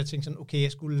hvor så jeg tænkte sådan, okay,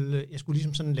 jeg skulle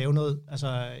ligesom sådan lave noget, altså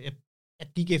jeg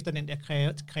gik efter den der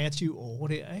kreative år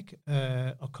der, ikke?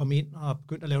 Og kom ind og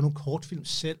begyndte at lave nogle kortfilm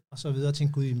selv, og så videre, og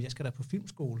tænkte, gud, jamen, jeg skal da på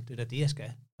filmskole, det er da det, jeg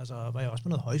skal. Altså var jeg også på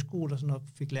noget højskole og sådan noget,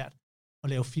 fik lært at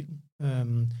lave film.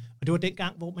 Og det var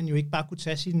dengang, hvor man jo ikke bare kunne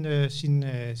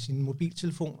tage sin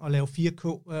mobiltelefon og lave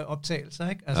 4K-optagelser,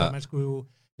 ikke? Altså man skulle jo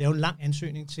lave en lang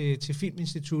ansøgning til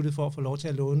Filminstituttet for at få lov til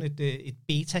at låne et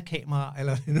beta-kamera,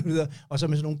 eller noget videre, og så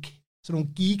med sådan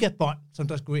nogle gigabånd, som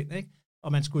der skulle ind, ikke?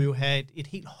 Og man skulle jo have et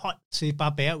helt hold til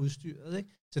bare bære udstyret, ikke?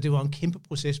 Så det var en kæmpe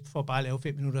proces for bare at lave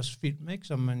 5 minutters film, ikke?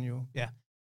 Som man jo,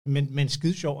 men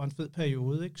skide sjov og en fed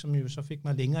periode, ikke? Som jo så fik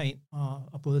mig længere ind,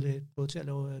 og både til at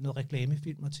lave noget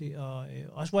reklamefilm, og til at,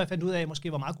 også hvor jeg fandt ud af, at jeg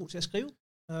måske var meget god til at skrive.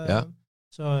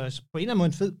 Så på en eller anden måde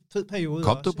en fed periode.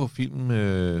 Kom du på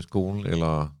filmskolen,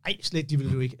 eller? Nej, slet, de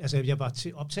ville jo ikke. Altså, jeg var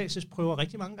til optagelsesprøver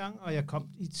rigtig mange gange, og jeg kom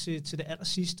til det aller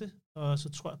sidste, og så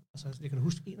tror jeg, altså, jeg kan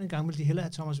huske en gang, ville de hellere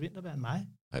have Thomas Vinterberg end mig.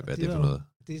 Nej, hvad er det for noget?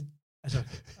 Altså,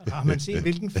 har man set,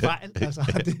 hvilken fejl altså,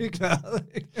 har det ikke været?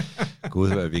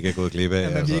 Gud, hvad vi ikke har gået glip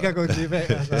af. Ja, vi ikke har gået glip af,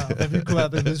 altså, hvad vi kunne have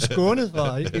blevet skånet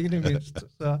for, ikke det mindst.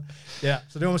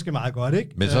 Så det var måske meget godt,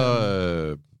 ikke? Men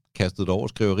så kastede du over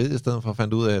skriveriet i stedet for at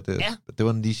fandt ud af, at det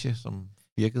var en niche, som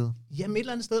virkede? Jamen et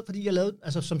eller andet sted, fordi jeg lavede,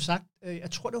 altså som sagt,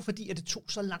 jeg tror det var fordi, at det tog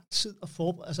så lang tid at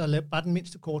forberede, altså at lave bare den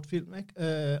mindste kortfilm,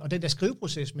 ikke? Og den der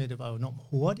skriveproces med det var jo enormt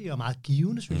hurtig og meget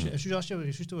givende, synes jeg. Jeg synes også,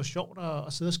 jeg synes det var sjovt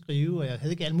at sidde og skrive, og jeg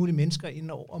havde ikke alle mulige mennesker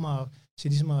inde over mig,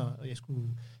 til ligesom at jeg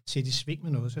skulle sætte i sving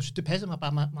med noget. Så jeg synes, det passede mig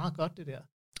bare meget, meget godt, det der.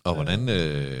 Og hvordan,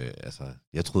 altså,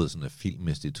 jeg troede sådan, at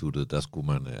Filminstituttet,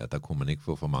 der kunne man ikke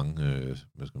få for mange,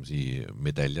 hvad skal man sige,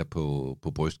 medaljer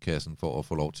på brystkassen for at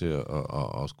få lov til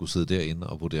at skulle sidde derinde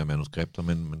og vurdere manuskripter,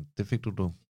 men det fik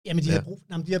du. Jamen, de har brug,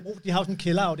 de har jo sådan en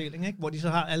kælderafdeling, ikke? Hvor de så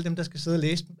har alle dem, der skal sidde og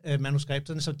læse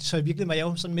manuskripterne, så i virkeligheden var jeg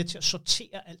jo sådan med til at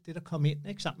sortere alt det, der kom ind,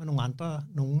 ikke? Sammen med nogle andre,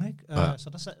 ikke? Ja. Så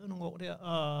der sad jo nogle år der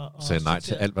og sagde nej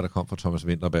til alt, hvad der kom fra Thomas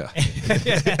Vinterberg.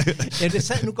 Ja, det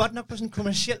sad nu godt nok på sådan en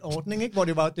kommerciel ordning, ikke? Hvor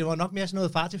det var nok mere sådan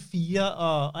noget Far til 4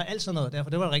 og alt sådan noget der, for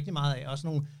det var der rigtig meget af. Også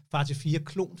nogle Far til 4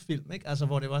 klonfilm, ikke? Altså,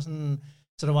 hvor det var sådan.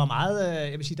 Så der var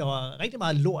meget, jeg vil sige, der var rigtig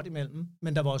meget lort imellem,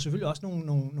 men der var selvfølgelig også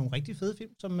nogle rigtig fede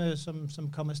film,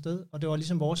 som kom afsted, og det var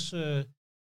ligesom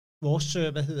vores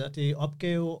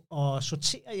opgave at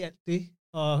sortere i alt det,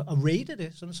 og rate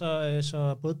det, sådan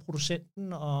så både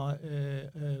producenten og,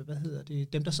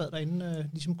 dem, der sad derinde,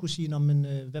 ligesom kunne sige, men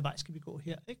hvad vej skal vi gå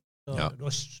her, ikke? Så ja.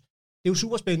 Det er jo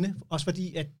super spændende, også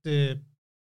fordi, at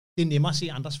det er nemmere at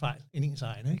se andres fejl end ens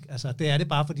egen, ikke? Altså, det er det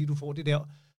bare, fordi du får det der.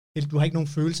 Du har ikke nogen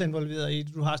følelse involveret i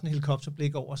det. Du har sådan en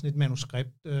helikopterblik over sådan et manuskript.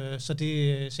 Så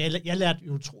jeg lærte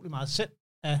jo utrolig meget selv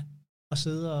af at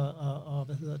sidde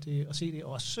og se det.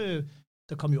 Også,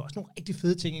 der kom jo også nogle rigtig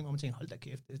fede ting ind, hvor man tænker, hold da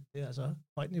kæft, det er altså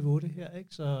højt niveau det her,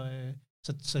 ikke? Så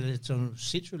det er en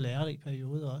sindssygt lærerig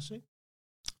periode også, ikke?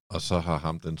 Og så har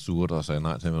ham, den sure, der sagde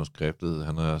nej til manuskriptet,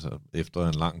 han har altså, efter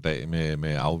en lang dag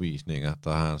med afvisninger,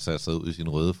 der har han sat sig ud i sin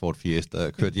røde Ford Fiesta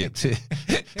og kørt hjem til.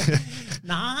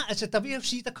 Nej, altså der vil jeg jo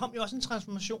sige, der kom jo også en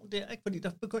transformation der, ikke? Fordi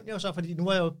der begyndte jeg jo så, fordi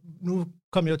nu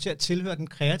kom jeg jo til at tilhøre den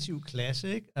kreative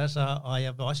klasse, ikke? Altså, og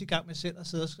jeg var også i gang med selv at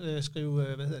sidde og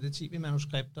skrive,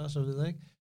 tv-manuskripter og så videre, ikke?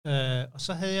 Og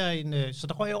så havde jeg så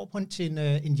der røg jeg over på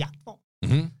en jagtvogn.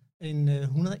 Mm-hmm. En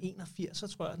 181,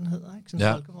 tror jeg, den hedder, ikke? Sådan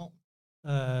en folkevogn.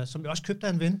 Som jeg også købte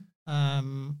af en ven.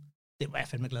 Det var jeg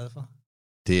fandme glad for.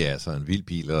 Det er altså en vild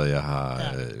bil, og jeg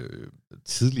har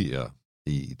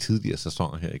tidligere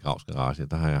sæsoner her i Graus Garage,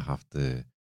 der har jeg haft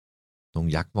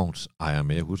nogle jagtvognsejere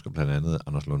med. Jeg husker blandt andet,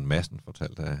 Anders Lund Madsen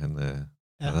fortalte, at han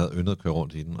havde yndet at køre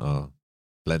rundt i den, og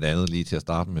blandt andet lige til at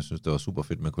starte med, jeg synes, det var super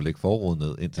fedt, man kunne lægge forruden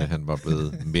ned, indtil han var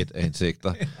blevet mæt af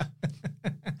insekter.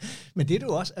 Men det er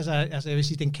du også, altså jeg vil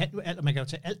sige, den kan jo alt, og man kan jo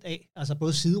tage alt af, altså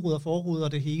både sideruder, forruder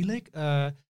og det hele, ikke?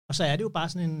 Og så er det jo bare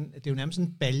sådan det er jo nærmest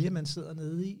sådan en balje, man sidder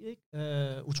nede i,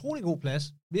 ikke? Utrolig god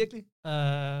plads, virkelig.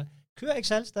 Kører ikke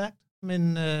særlig stærkt,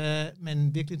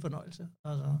 men virkelig en fornøjelse.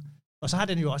 Altså. Og så har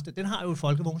den jo også, den har jo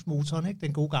folkevognsmotoren, ikke?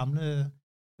 Den gode gamle.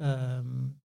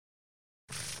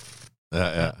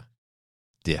 Ja.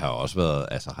 Det har også været,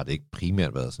 altså har det ikke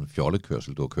primært været sådan en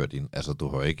fjollekørsel, du har kørt ind? Altså du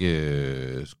har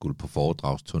ikke skulle på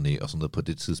foredragsturné og sådan noget på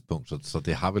det tidspunkt, så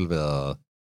det har vel været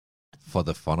for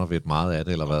the fun of it meget af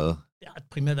det, eller hvad? Det har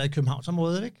primært været i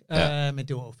Københavnsområdet, ikke? Ja. Men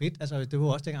det var jo fedt, altså det var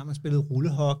også dengang, man spillede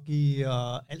rullehockey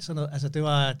og alt sådan noget, altså det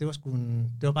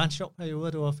var bare en sjov periode,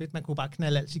 og det var fedt, man kunne bare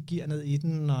knalde alt sit gear ned i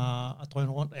den og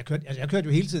drøne rundt. Jeg kørte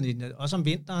jo hele tiden i den, også om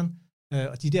vinteren,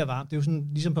 og de der varme, det er jo sådan,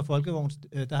 ligesom på Folkevogns,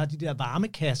 der har de der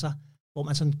varmekasser, hvor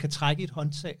man sådan kan trække et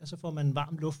håndtag, og så får man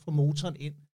varm luft fra motoren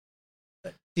ind.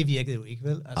 Det virkede jo ikke,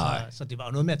 vel? Altså, så det var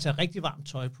jo noget med at tage rigtig varmt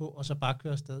tøj på, og så bare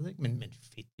køre afsted, ikke? Men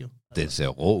fedt jo. Altså, den ser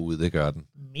rå ud, det gør den.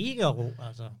 Mega rå,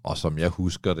 altså. Og som jeg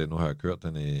husker det, nu har jeg kørt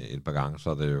den et par gange, så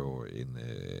er det jo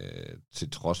til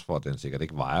trods for, at den sikkert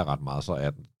ikke vejer ret meget,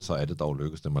 så er det dog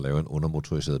lykkedes dem at lave en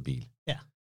undermotoriseret bil. Ja,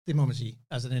 det må man sige.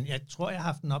 Altså, jeg tror, jeg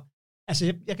har haft den op.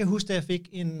 Altså, jeg kan huske, at jeg fik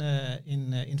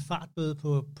en fartbøde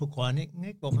på Grønningen,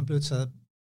 ikke? Hvor man blev taget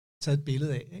et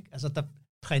billede af, ikke? Altså, der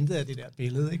printede jeg det der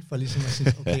billede, ikke? For ligesom at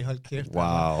sige, okay, hold kæft.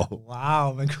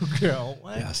 Wow, man kunne køre over,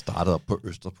 ikke? Jeg har startet op på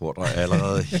Østerport, og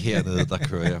allerede hernede, der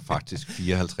kører jeg faktisk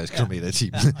 54 km i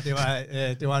timen.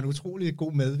 Ja, og det var en utrolig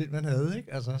god medvind, man havde,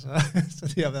 ikke? Altså,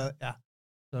 så det har været, ja.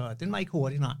 Så den var ikke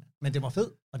hurtig, nej. Men det var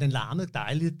fed, og den larmede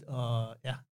dejligt, og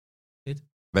ja, fedt.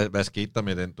 Hvad skete der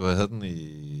med den? Du havde den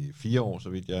i 4 år, så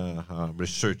vidt jeg har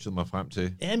researchet mig frem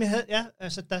til.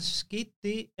 Altså der skete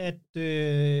det, at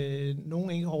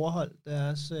nogen ikke overholdt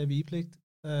deres vigepligt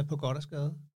på godt og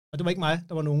skade. Og det var ikke mig,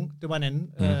 der var nogen, det var en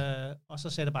anden. Og så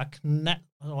satte jeg bare knald,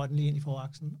 og så røg den lige ind i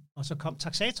foraksen. Og så kom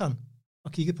taksatoren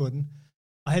og kiggede på den.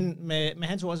 Og med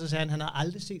hans ord, så sagde han har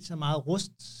aldrig set så meget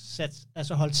rust sat,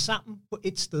 altså holdt sammen på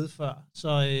et sted før.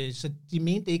 Så de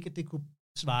mente ikke, at det kunne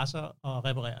svare sig at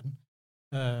reparere den.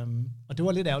 Og det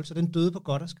var lidt ærgerligt, så den døde på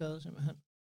godt og skade, simpelthen.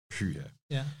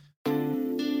 Ja.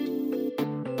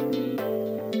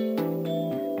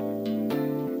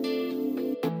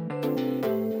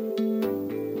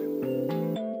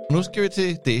 Nu skal vi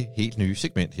til det helt nye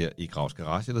segment her i Gravs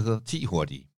Garage, der hedder 10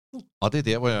 hurtige. Og det er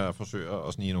der, hvor jeg forsøger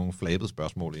at snige nogle flabede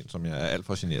spørgsmål ind, som jeg er alt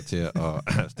for generet til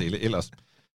at stille. Ellers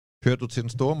hører du til den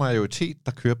store majoritet,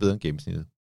 der kører bedre end gennemsnittet?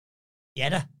 Ja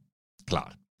da.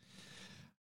 Klart.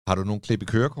 Har du nogen klip i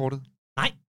kørekortet?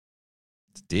 Nej.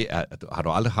 Har du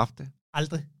aldrig haft det?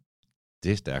 Aldrig.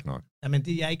 Det er stærkt nok. Jamen,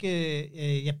 det er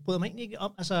ikke, jeg bryder mig egentlig ikke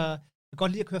om, altså, jeg kan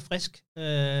godt lide at køre frisk,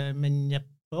 men jeg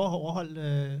prøver at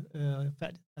overholde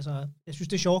færdigt. Altså, jeg synes,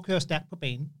 det er sjovt at køre stærkt på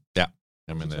banen. Ja,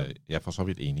 jamen, jeg er for så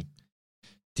vidt enig.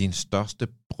 Din største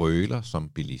brøler som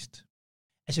bilist?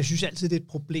 Altså, jeg synes altid, det er et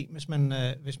problem,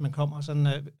 hvis man kommer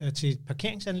sådan, til et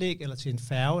parkeringsanlæg, eller til en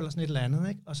færge, eller sådan et eller andet,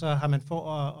 ikke? Og så har man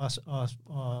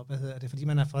fordi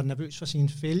man er for nervøs for sin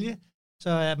fælge, så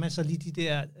er man så lige de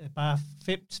der bare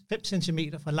 5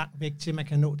 centimeter fra langt væk, til man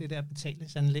kan nå det der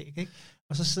betalingsanlæg, ikke?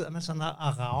 Og så sidder man sådan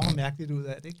og rager mærkeligt ud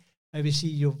af det, ikke? Og jeg vil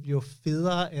sige, jo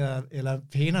federe eller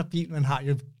pænere bil man har,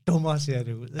 jo dummere ser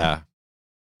det ud, ikke? Ja.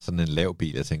 Sådan en lav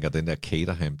bil, jeg tænker, den der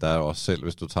Caterham, der er jo også selv,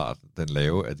 hvis du tager den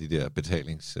lave af de der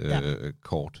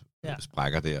betalingskort,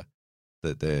 sprækker der,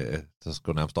 så skal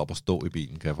du nærmest op og stå i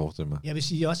bilen, kan jeg forestille mig. Jeg vil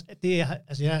sige også,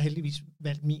 at jeg har heldigvis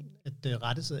valgt at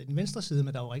rette sidder i den venstre side,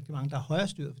 men der er jo rigtig mange, der er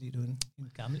højrestyret, fordi det er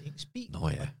en gammel engelsk bil. Nå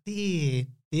ja. Og det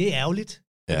er ærgerligt.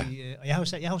 Ja. Fordi, og jeg har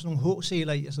jo sådan nogle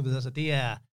H-seler i, og så videre, så det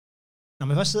er... Når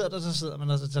man først sidder der, så sidder man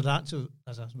altså så lang tid.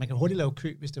 Altså, man kan hurtigt lave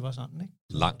kø, hvis det var sådan, ikke?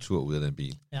 Lang tur ud af den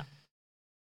bil. Ja.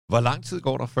 Hvor lang tid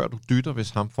går der, før du dytter, hvis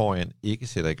ham foran ikke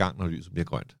sætter i gang, når lyset bliver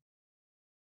grønt?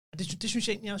 Det synes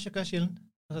jeg egentlig også, jeg gør sjældent.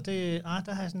 Altså,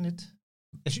 der har jeg sådan lidt...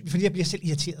 Fordi jeg bliver selv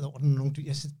irriteret over den.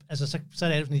 Så er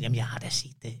det sådan, jamen jeg har da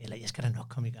set det, eller jeg skal da nok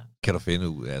komme i gang. Kan du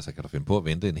finde på at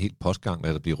vente en helt postgang,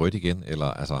 eller det bliver rødt igen? Eller,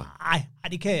 altså... Nej,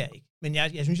 det kan jeg ikke. Men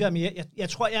jeg synes, jeg er mere... Jeg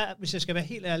tror, hvis jeg skal være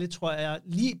helt ærlig, tror jeg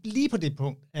lige på det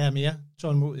punkt, er jeg mere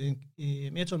tålmodig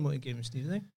end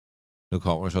gennemsnittet, ikke? Nu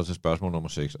kommer vi så til spørgsmål nummer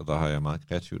 6, og der har jeg meget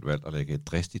kreativt valgt at lægge et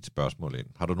dristigt spørgsmål ind.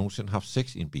 Har du nogensinde haft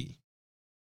sex i en bil?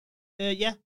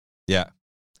 Ja. Ja.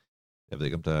 Jeg ved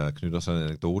ikke, om der knytter sig en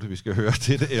anekdote, vi skal høre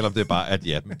til det, eller om det er bare, at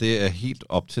ja, men det er helt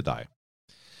op til dig.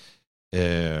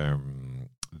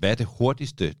 Hvad er det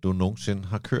hurtigste, du nogensinde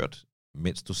har kørt,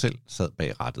 mens du selv sad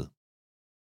bag rattet?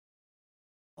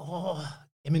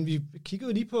 Jamen, vi kiggede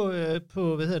jo lige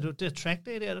på hvad hedder det, der track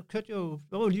day der kørte jo,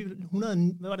 det var jo lige 199,3.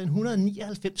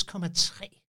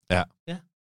 Ja.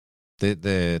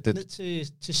 Det ned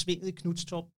til svinget i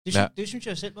Knudstorp. Det synes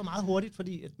jeg selv var meget hurtigt,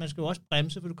 fordi at man skal jo også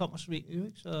bremse, for du kommer svinget,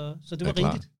 ikke? Så det var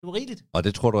rigeligt. Det var rigeligt. Og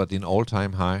det tror du er din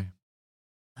all-time high?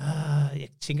 Jeg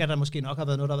tænker, der måske nok har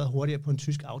været noget, der har været hurtigere på en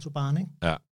tysk autobahn, ikke?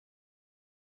 Ja.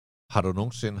 Har du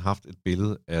nogensinde haft et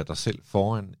billede af dig selv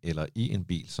foran eller i en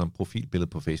bil som profilbillede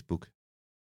på Facebook?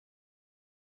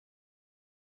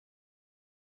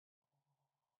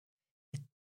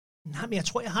 Nej, men jeg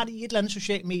tror, jeg har det i et eller andet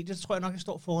socialt medie. Så tror jeg nok, jeg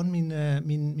står foran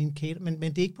min Kate. Men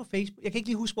det er ikke på Facebook. Jeg kan ikke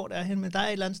lige huske, hvor det er henne, men der er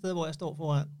et eller andet sted, hvor jeg står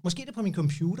foran. Måske det er på min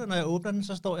computer, når jeg åbner den,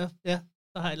 så står jeg, så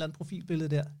har jeg et eller andet profilbillede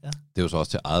der. Ja. Det er jo så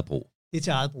også til eget brug. Det er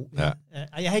til eget brug, ja.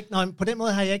 Og jeg har ikke, på den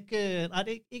måde har jeg ikke... Nej,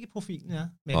 det er ikke profilen, ja.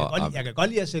 Men jeg kan godt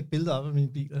lide at sætte billeder op af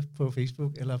mine biler på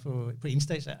Facebook, eller på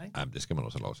Insta især, ikke? Jamen, det skal man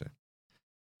også have lov til.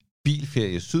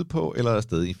 Bilferie sydpå, eller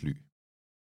afsted i fly?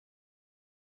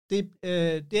 Det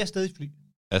er afsted i fly.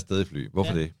 Afsted i fly.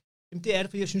 Hvorfor det? Jamen, det er det,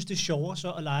 fordi jeg synes, det er sjovere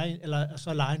så at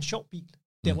lege en sjov bil,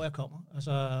 der hvor jeg kommer.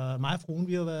 Altså, mig og fruen,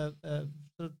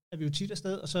 så er vi jo tit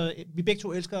afsted, og så vi begge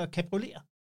to elsker cabrioleter.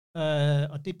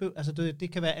 Og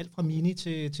det kan være alt fra mini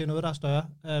til noget, der er større.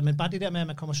 Men bare det der med, at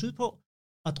man kommer sydpå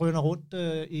og drøner rundt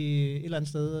i et eller andet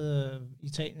sted,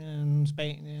 Italien,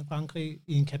 Spanien, Frankrig,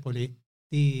 i en cabriolet,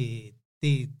 det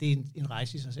er en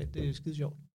rejse i sig selv. Det er skide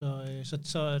sjovt.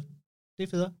 Så det er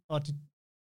federe. Og de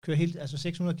kører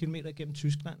 600 km igennem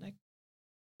Tyskland, ikke?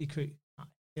 I kø. Nej,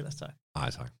 ellers tak.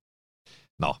 Nej, tak.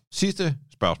 Nå, sidste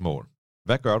spørgsmål.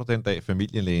 Hvad gør du den dag,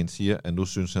 familielægen siger, at nu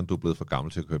synes han, du er blevet for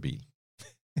gammel til at køre bil?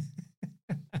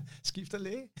 Skifter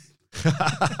læge.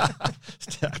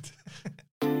 Stærkt.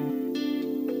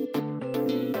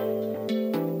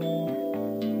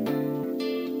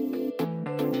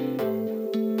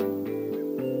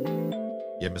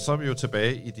 Jamen, så er vi jo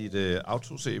tilbage i dit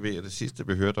auto-CV, og det sidste,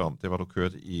 vi hørte om, det var, du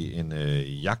kørte i en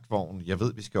jagtvogn. Jeg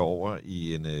ved, vi skal over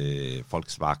i en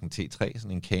Volkswagen T3,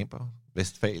 sådan en camper,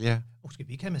 Westfalia. Skal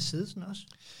vi ikke have Mercedesen også?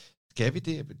 Skal vi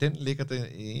det? Den ligger der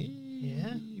i...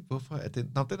 Ja. Hvorfor er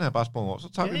den? Nå, den har jeg bare sprunget over. Så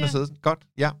tager vi Mercedesen. Godt,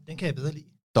 ja. Den kan jeg bedre lide.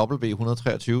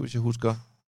 W123, hvis jeg husker.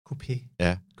 Coupé.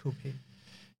 Ja. Coupé.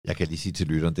 Jeg kan lige sige til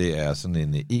lytteren, det er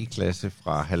sådan en E-klasse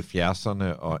fra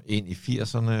 70'erne og ind i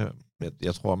 80'erne.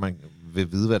 Jeg tror, man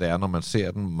vil vide, hvad det er, når man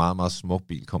ser den. Meget, meget smuk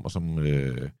bil kommer som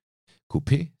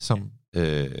coupé, som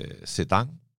sedan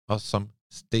og som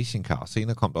stationcar.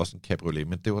 Senere kom der også en cabriolet,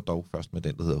 men det var dog først med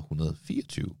den, der hedder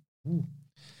 124.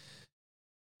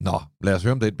 Nå, lad os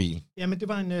høre om den bil. Jamen, det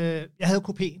var en... jeg havde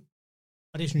coupéen,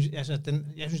 og det synes jeg synes,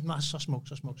 den var så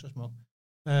smuk.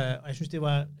 Og jeg synes, det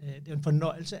var en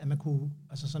fornøjelse, at man kunne...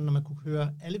 Altså sådan, når man kunne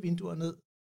køre alle vinduer ned,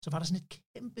 så var der sådan et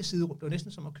kæmpe siderum. Det var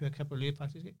næsten som at køre cabriolet,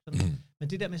 faktisk. Ikke? Sådan, men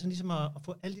det der med sådan ligesom at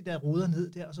få alle de der ruder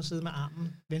ned der, og så sidde med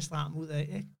venstre arm ud af,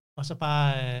 ikke? Og så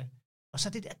bare... og så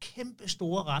det der kæmpe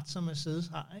store rat, som Mercedes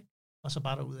har, ikke? Og så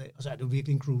bare derudad. Og så er det jo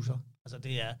virkelig en cruiser. Altså,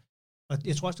 det er... Og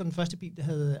jeg tror også, det var den første bil, der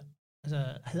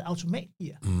havde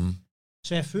automatgear.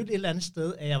 Så jeg følte et eller andet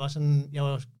sted, at jeg var sådan...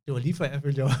 det var lige før, jeg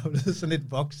følte, jeg var blevet sådan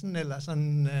lidt voksen, eller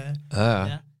sådan...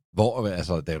 ja. Hvor,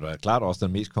 altså, det er jo klart også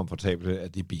den mest komfortable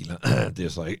af de biler. Det er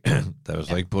så ikke, der er jo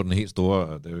så ikke på den helt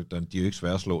store... de er jo ikke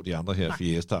svære at slå de andre her, nej.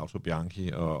 Fiesta, Auto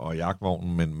Bianchi og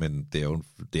jagtvognen, men det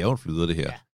er jo en flyder, det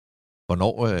her. Ja.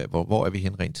 Hvor er vi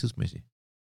hen rent tidsmæssigt?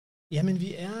 Jamen,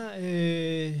 vi er...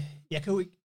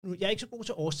 Jeg er ikke så god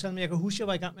til årstal, men jeg kan huske, at jeg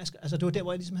var i gang med altså det var der,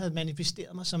 hvor jeg ligesom havde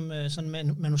manifesteret mig som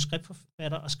sådan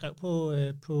manuskriptforfatter og skrev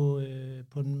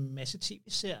på en masse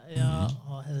tv-serier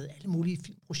og havde alle mulige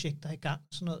filmprojekter i gang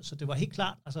og sådan noget. Så det var helt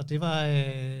klart, altså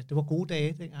det var gode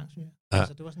dage dengang, synes jeg. Ja.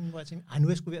 Altså det var sådan, hvor jeg tænkte, nu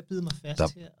er jeg sgu ved at bide mig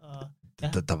fast her. Og,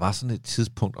 ja. Der var sådan et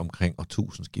tidspunkt omkring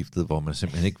årtusindskiftet, hvor man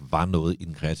simpelthen ikke var noget i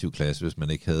den kreative klasse, hvis man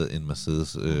ikke havde en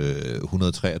Mercedes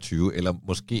 123, eller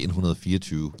måske en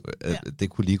 124. Ja. Det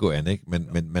kunne lige gå an, ikke?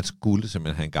 Men man skulle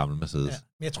simpelthen have en gammel Mercedes. Ja.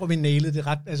 Men jeg tror, vi nailede det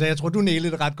ret. Altså, jeg tror, du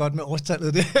nailede det ret godt med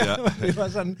årstallet. Det, ja.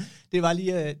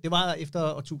 det var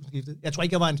efter årtusindskiftet. Jeg tror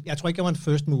ikke, jeg var en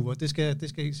first mover. Det skal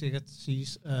helt sikkert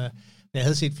siges. Jeg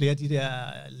havde set flere af de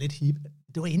der lidt hip.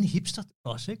 Det var inde hipster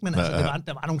også, ikke? Men altså,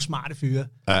 der var nogle smarte fyre,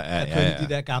 der kørte de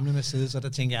der gamle Mercedes, og der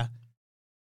tænkte jeg,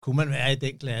 kunne man være i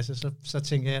den klasse, så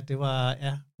tænker jeg, at det var...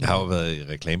 Ja. Jeg har jo været i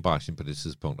reklamebranchen på det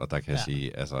tidspunkt, og der kan jeg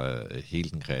sige, altså hele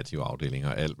den kreative afdeling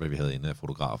og alt, hvad vi havde inde af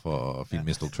fotografer og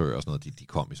filminstruktører og sådan noget, de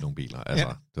kom i sådan nogle biler. Altså,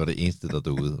 det var det eneste, der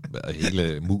derude.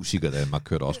 Hele musikere Danmark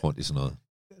kørte også rundt i sådan noget.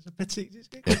 Det er så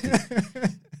patetisk, ikke?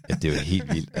 Det er jo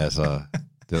helt vildt. Altså,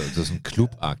 det var sådan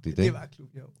klubagtigt, ikke? Det var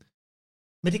klub, jo.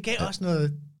 Men det gav også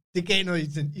noget... Det gav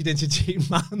noget identitet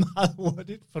meget, meget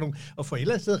hurtigt for nogle, og for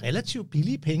ellers relativt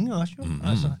billige penge også jo.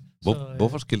 Altså,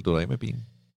 hvorfor skilte du dig af med bilen?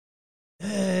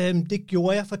 Det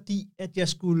gjorde jeg, fordi at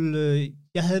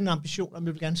jeg havde en ambition om, at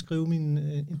jeg ville gerne skrive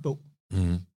en bog.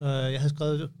 Jeg havde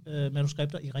skrevet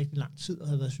manuskripter i rigtig lang tid, og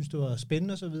havde synes det var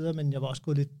spændende og så videre, men jeg var også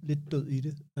gået lidt død i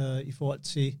det, i forhold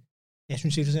til, jeg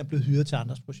synes ikke, at jeg blev hyret til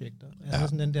andres projekter. Jeg havde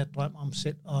sådan den der drøm om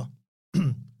selv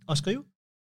at skrive.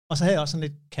 Og så havde jeg også sådan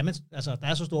lidt, der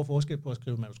er så stor forskel på at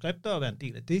skrive manuskripter og være en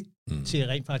del af det, til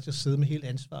rent faktisk at sidde med helt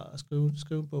ansvar og skrive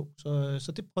en bog.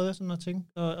 Så det prøvede jeg sådan at tænke,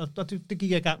 og det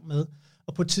gik jeg i gang med.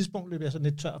 Og på et tidspunkt løb jeg sådan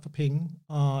lidt tør for penge,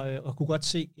 og kunne godt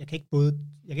se, jeg kan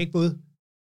ikke både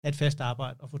have et fast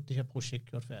arbejde og få det her projekt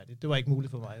gjort færdigt. Det var ikke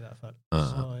muligt for mig i hvert fald.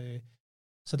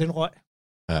 Så den røg.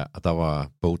 Ja, og der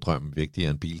var bogdrømmen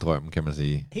vigtigere end bildrømmen, kan man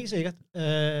sige. Helt sikkert.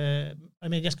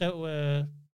 Men jeg skrev...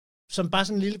 som bare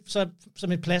sådan en lille,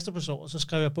 som et plaster på såret, så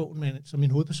skrev jeg bogen med, så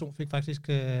min hovedperson fik faktisk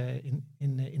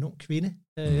en ung kvinde,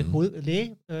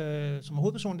 læge, som er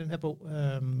hovedperson i den her bog,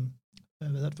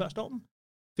 før stormen,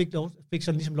 fik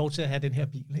sådan ligesom lov til at have den her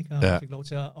bil, ikke? Og fik lov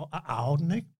til at arve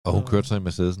den, ikke? Og hun kørte så i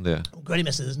Mercedesen der? Hun kørte i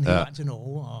Mercedesen hele vejen til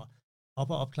Norge, og op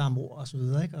og opklare mord og så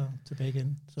videre, ikke? Og tilbage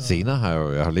igen. Så. Senere har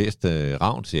jeg har læst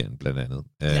Ravn-serien blandt andet,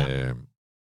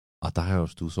 og der har jeg jo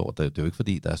studset over, det er jo ikke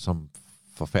fordi, der er som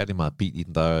forfærdelig meget bil i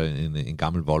den. Der er en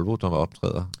gammel Volvo, der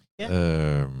optræder.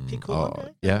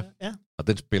 Ja, og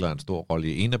den spiller en stor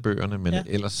rolle i en af bøgerne, men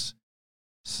ellers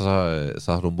så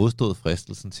har du modstået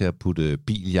fristelsen til at putte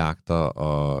biljagter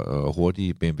og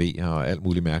hurtige BMW'er og alt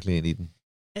muligt mærkeligt ind i den.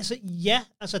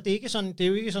 Altså det er ikke sådan, det er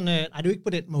jo ikke sådan, det er jo ikke på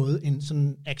den måde en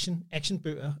sådan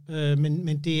actionbøger,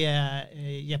 men det er,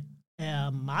 jeg er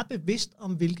meget bevidst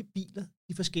om, hvilke biler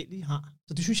de forskellige har.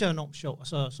 Så det synes jeg er enormt sjovt.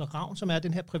 Så Ravn, som er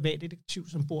den her privatdetektiv,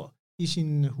 som bor i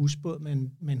sin husbåd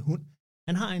med en hund,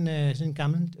 han har sådan en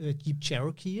gammel Jeep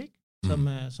Cherokee, ikke?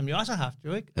 Som jeg også har haft,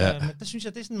 jo, ikke? Ja. Men der synes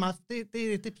jeg, det er sådan meget,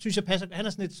 det synes jeg passer. Han er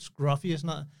sådan lidt scruffy og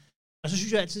sådan noget. Og så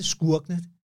synes jeg altid skurkene.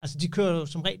 Altså, de kører jo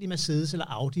som regel i Mercedes eller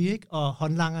Audi, ikke? Og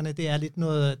håndlangerne, det er lidt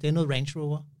noget Range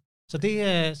Rover. Så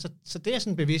det er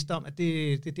sådan bevidst om, at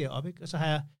det er deroppe, ikke? Og så har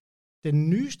jeg den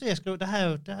nyeste, jeg skrev,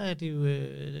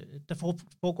 der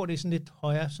foregår det i sådan lidt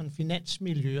højere sådan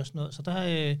finansmiljø og sådan noget, så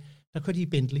der kører de i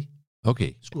Bentley.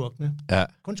 Okay. Skurkene. Ja.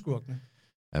 Kun skurkene.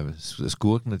 Ja,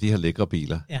 skurkene, de har lækre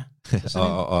biler. Ja.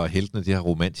 og heltene, de har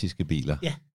romantiske biler.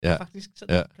 Ja, faktisk. Så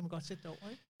kan man godt sætte det over,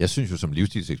 ikke? Jeg synes jo, som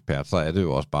livsstilsekspert, så er det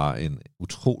jo også bare en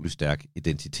utrolig stærk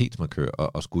identitetsmarkør.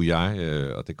 Og skulle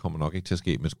jeg, og det kommer nok ikke til at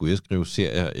ske, men skulle jeg skrive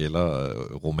serier eller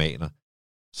romaner,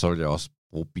 så vil jeg også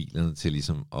bruge bilerne til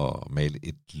ligesom at male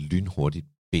et lynhurtigt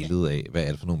billede af, hvad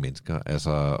er det for nogle mennesker.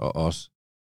 Altså, og også,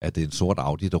 at det er en sort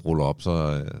Audi, der ruller op, så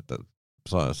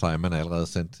er man allerede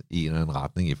sendt i en eller anden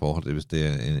retning i forhold til, hvis det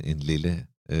er en lille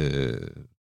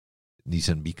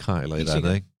Nissan Micra eller et eller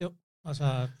andet, ikke? Jo. Og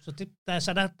så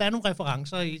der er nogle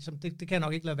referencer i, som det kan jeg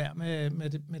nok ikke lade være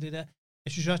med det der.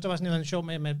 Jeg synes også, der var sådan en eller anden sjov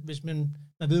med, at hvis man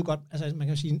ved jo godt, altså man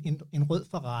kan sige, en rød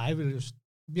Ferrari vil jo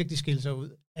virkelig skille sig ud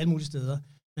alle mulige steder.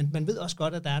 Men man ved også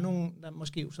godt, at der er nogle, der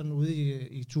måske sådan ude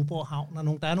i Tuborg Havn, og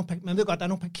man ved godt, der er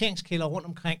nogle parkeringskælder rundt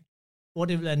omkring, hvor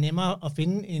det vil være nemmere at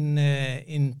finde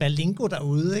en Berlingo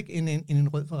derude, ikke, end en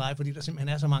rød Ferrari, fordi der simpelthen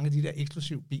er så mange af de der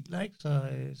eksklusive biler, ikke?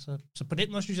 Så på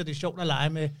den måde synes jeg, det er sjovt at lege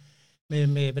med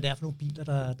hvad det er for nogle biler,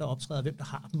 der optræder, hvem der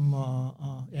har dem,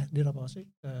 og ja, netop også,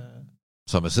 ikke?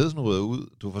 Så Mercedesen ryger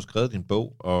ud, du får skrevet din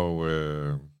bog, og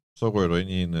så rører du ind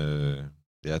i en,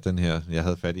 den her, jeg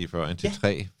havde fat i før, en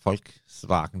T3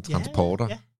 Volkswagen Transporter.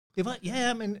 Ja. Det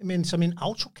var, men som en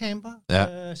autocamper,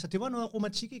 så det var noget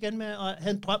romantik igen med, og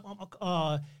havde en drøm om,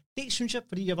 og det synes jeg,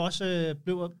 fordi jeg var også,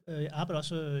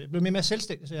 blev mere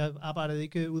selvstændig, så jeg arbejdede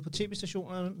ikke ude på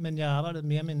tv-stationerne, men jeg arbejdede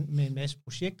mere med en masse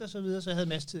projekter og så videre, så jeg havde en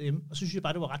masse tid hjemme, og så synes jeg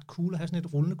bare, det var ret cool at have sådan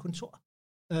et rullende kontor,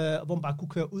 hvor man bare kunne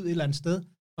køre ud et eller andet sted,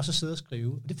 og så sidde og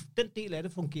skrive. Og den del af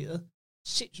det fungerede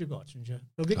sindssygt godt, synes jeg.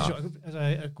 Det var virkelig sjovt. Altså,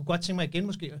 jeg kunne godt tænke mig igen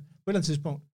måske, på et eller andet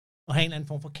tidspunkt, at have en eller anden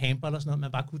form for camper eller sådan noget,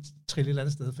 man bare kunne trille et eller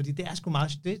andet sted, fordi det er sgu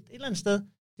meget, det er et eller andet sted,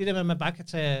 det der med, at man bare kan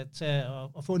tage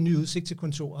og få en ny udsigt til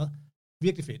kontoret.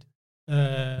 Virkelig fedt.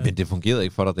 Men det fungerede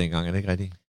ikke for dig dengang, er det ikke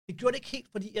rigtigt? Det gjorde det ikke helt,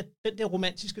 fordi at den der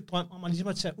romantiske drøm om at ligesom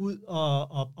at tage ud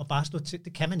og bare slå til,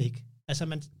 det kan man ikke. Altså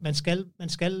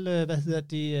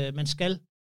man skal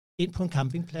ind på en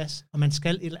campingplads, og man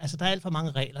skal, altså der er alt for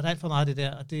mange regler, der er alt for meget af det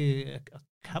der, og det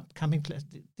campingplads,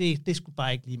 det skulle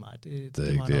bare ikke lige meget. Det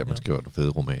er ikke det, man skriver en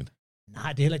fed roman.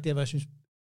 Nej, det er heller ikke det, hvad jeg synes.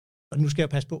 Og nu skal jeg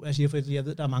passe på, hvad jeg siger, fordi jeg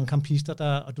ved, der er mange campister,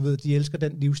 og du ved, de elsker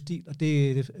den livsstil, og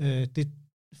det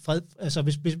fred, altså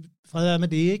hvis fred er med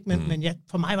det, ikke? Men ja,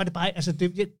 for mig var det bare, altså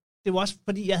det var også,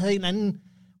 fordi jeg havde en anden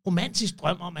romantisk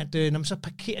drøm om, at når man så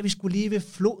parkerer vi skulle lige ved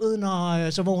floden,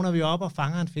 og så vågner vi op og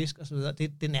fanger en fisk, og så videre.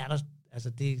 Den er der, altså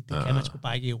det kan man sgu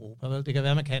bare ikke i Europa, vel? Det kan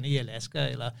være, man kan i Alaska,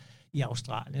 eller i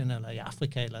Australien, eller i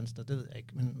Afrika, eller andet sted, det ved jeg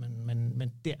ikke.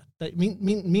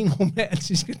 Men min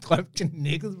romantiske drøm, den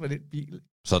nækkede på den bil.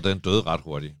 Så den døde ret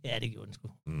hurtigt? Ja, det gjorde den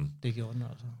sgu. Det gjorde den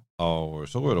altså. Og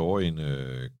så rører du over i en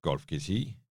Golf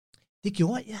GTI? Det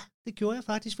gjorde jeg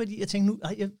faktisk, fordi jeg tænkte nu,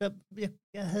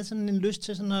 jeg havde sådan en lyst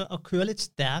til sådan at køre lidt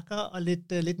stærkere, og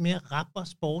lidt mere rap og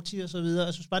sporty og så videre.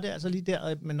 Jeg synes bare, det er altså lige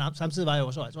der, men samtidig var jeg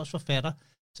også forfatter,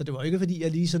 så det var ikke, fordi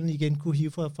jeg lige sådan igen kunne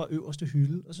hive fra øverste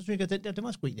hylde. Og så synes jeg, at den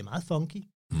var sgu egentlig meget funky.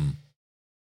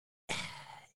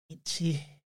 Indtil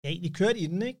jeg egentlig kørte i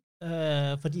den, ikke?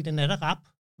 Fordi den er der rap,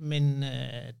 men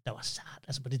der var sart.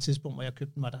 Altså på det tidspunkt, hvor jeg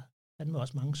købte den, den var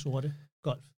også mange sorte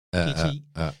Golf GTI.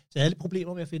 Ja. Så jeg havde lidt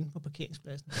problemer med at finde den på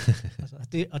parkeringspladsen. Altså,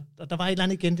 og der var et eller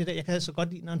andet igen, det der, jeg kan så godt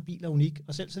lide, når en bil er unik.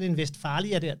 Og selv sådan en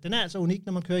Westfalia der, den er altså unik,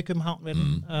 når man kører i København med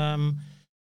den.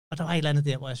 Og der var et eller andet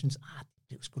der, hvor jeg synes,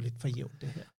 det er sgu lidt for jævnt, det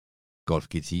her. Golf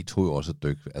GTI tog jo også et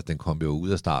dyk. Altså, den kom jo ud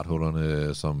af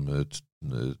starthullerne som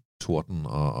torden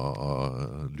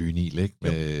og lynil, ikke?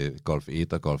 Med Golf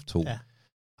 1 og Golf 2. Ja.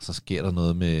 Og så sker der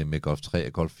noget med Golf 3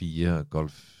 og Golf 4 og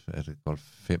Golf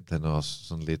 5, den er også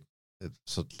sådan lidt,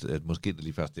 så at måske det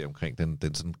lige først der omkring,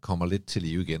 den sådan kommer lidt til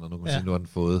live igen, og nu kan man sige, nu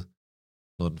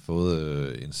har den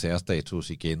fået en særstatus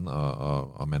igen,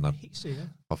 og man er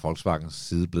fra Volkswagens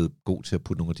side blevet god til at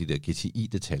putte nogle af de der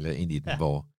GTI-detaljer ind i den,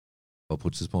 hvor på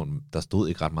et tidspunkt, der stod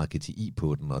ikke ret meget GTI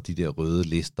på den, og de der røde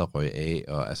lister røg af,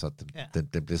 og altså,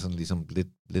 den blev sådan ligesom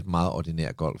lidt meget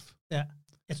ordinær Golf. Ja,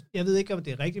 jeg ved ikke, om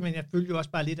det er rigtigt, men jeg følte jo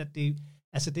også bare lidt, at det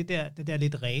der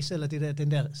lidt race, eller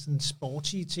den der sådan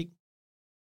sporty ting,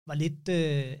 var lidt,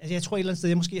 altså jeg tror et eller andet sted,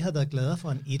 jeg måske havde været gladere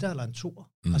for en 1'er eller en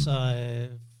 2'er. Altså,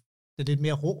 det er lidt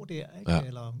mere rå der, ikke? Ja.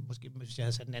 Eller måske, hvis jeg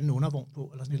havde sat en anden undervogn på,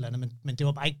 eller sådan et eller andet, men det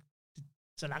var bare ikke,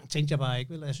 så langt tænkte jeg bare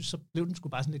ikke, vel? Jeg synes, så blev den sgu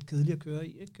bare sådan lidt kedelig at køre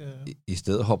i, ikke? I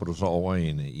stedet hopper du så over i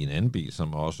en anden bil,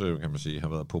 som også, kan man sige, har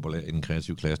været populær i den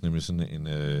kreative klasse, nemlig sådan en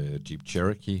Jeep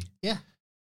Cherokee. Ja.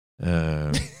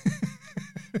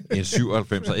 En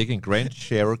 97'er, ikke en Grand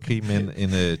Cherokee, men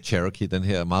en Cherokee, den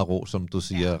her meget rå, som du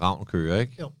siger, ravnkører,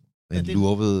 ikke? Jo. En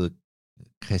lurvede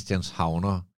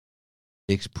Christianshavner,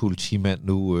 eks-politimand,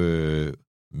 nu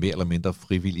mere eller mindre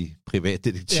frivillig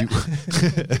privatdetektiv.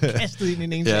 Ja. Kastet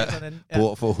ind i en sag, sådan. Ja.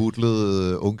 Bor for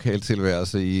hudlet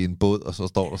ungkaltilværelse i en båd, og så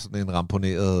står der sådan en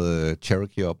ramponeret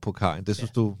Cherokee op på kajen. Det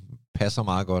synes du passer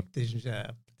meget godt? Det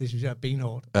synes jeg er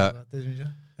benhårdt. Ja. Altså, det synes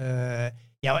jeg.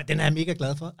 Den er jeg mega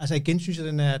glad for. Altså igen synes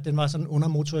jeg, den var sådan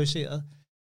undermotoriseret.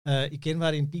 Igen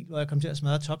var det en bil, hvor jeg kom til at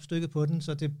smadre topstykket på den,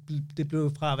 så det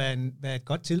blev fra at være et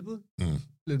godt tilbud.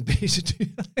 Blev en pissedyr.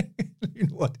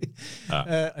 Og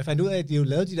jeg fandt ud af, at de jo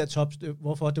lavede de der topstykker,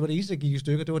 hvorfor det var det eneste, der gik i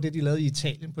stykker, det var det, de lavede i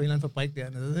Italien på en eller anden fabrik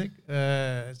dernede.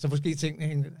 Ikke? Så måske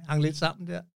tingene hang lidt sammen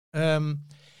der.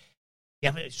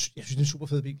 Jeg synes, det er en super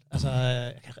fed bil. Altså,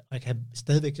 jeg kan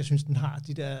stadigvæk, jeg synes, den har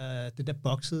det der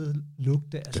boxede look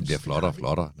der. Den bliver flottere og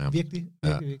flottere. Ja. Virkelig.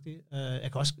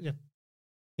 Jeg kan også...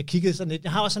 Jeg kiggede sådan lidt.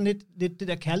 Jeg har også sådan lidt det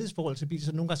der kærlighedsforhold til bil,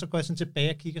 så nogle gange så går jeg sådan tilbage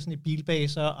og kigger sådan i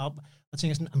bilbaser og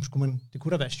tænker sådan, det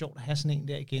kunne da være sjovt at have sådan en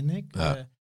der igen, ikke? Ja.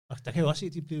 Og der kan jeg også se,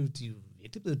 at de er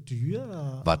virkelig blevet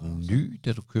dyre. Var den ny,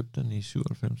 da du købte den i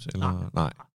 97? Eller?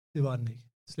 Nej. Det var den ikke.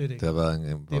 Slet ikke. Det har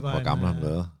været hvor gammel har den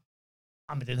været?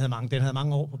 Men den havde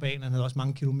mange år på banen, den havde også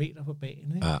mange kilometer på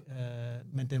banen, ikke? Ja.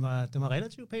 Men den var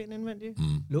relativt pæn indvendigt.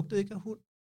 Lugtede ikke af hund.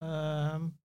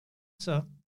 Så,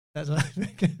 altså,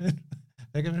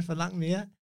 hvad kan man forlange mere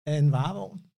af en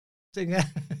varevogn, tænker jeg.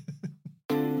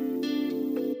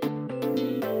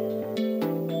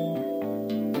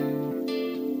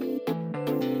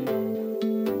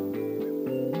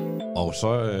 Og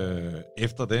så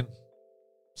efter den,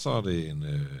 så er det en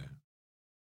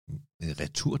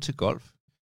retur til golf.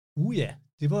 Ja,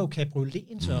 det var jo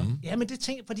cabrioleten så. Ja, men det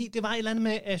tænkte fordi det var et eller andet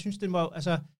med, at jeg synes, den var,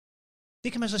 altså,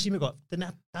 det kan man så sige med golf.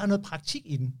 Der er noget praktik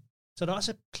i den. Så der er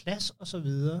også plads og så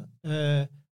videre.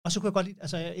 Og så kunne jeg godt lide,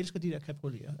 altså jeg elsker de der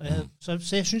cabrioleter.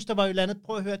 Så jeg synes, der var jo et eller andet,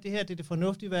 prøv at høre, det her, det er det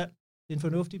fornuftige valg. Det er en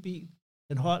fornuftig bil.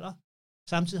 Den holder.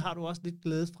 Samtidig har du også lidt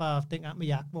glæde fra dengang med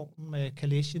jagtvognen, med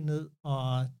kalesje ned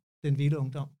og den vilde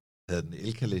ungdom. Havde den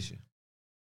elkalesje?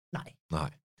 Nej.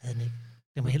 Det havde den ikke.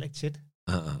 Den var heller ikke tæt.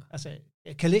 Altså,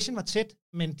 kalesjen var tæt,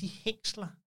 men de hængsler,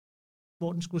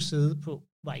 hvor den skulle sidde på,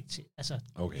 var ikke tæt. Altså,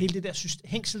 hele det der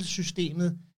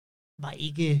hængselssystemet var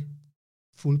ikke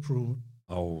foolproof.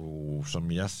 Og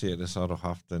som jeg ser det, så har du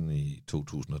haft den i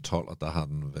 2012, og der har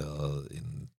den været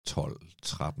en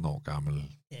 12-13 år gammel.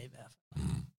 Ja, i hvert fald.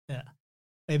 Ja.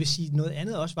 Og jeg vil sige, noget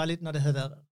andet også var lidt, når det havde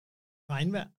været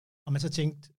regnvejr, og man så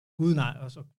tænkte, gud nej,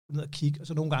 og så ned og kigge, og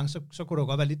så nogle gange, så kunne der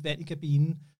godt være lidt vand i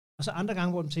kabinen, og så andre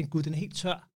gange, hvor man tænkte, gud, den er helt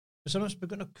tør. Og så når man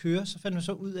begyndte at køre, så fandt man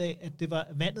så ud af, at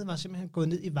vandet var simpelthen gået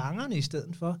ned i vangerne i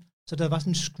stedet for, så der var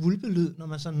sådan en skvulpelyd,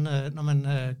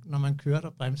 når man kørte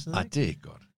og bremsede. Nej, det er ikke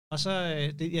godt. Og så,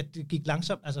 det gik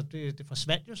langsomt, altså det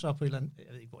forsvandt jo så på et eller andet,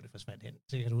 jeg ved ikke, hvor det forsvandt hen,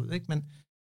 sikkert ud, ikke?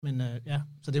 Men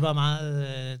så det var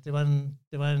meget,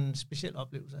 det var en speciel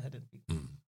oplevelse at have den bil.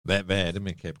 Hvad er det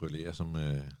med cabrioleter,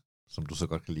 som du så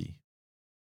godt kan lide?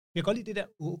 Jeg kan godt lide det der,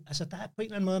 altså der er på en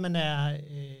eller anden måde, man er,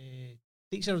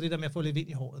 dels er det det der med at få lidt vind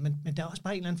i håret, men der er også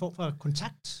bare en eller anden form for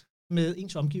kontakt med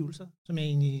ens omgivelser, som jeg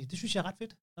egentlig, det synes jeg er ret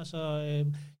fedt. Altså,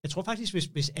 jeg tror faktisk,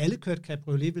 hvis alle kørte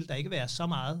cabriolet, ville der ikke være så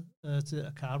meget til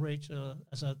at car rage.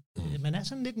 Altså, man er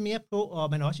sådan lidt mere på, og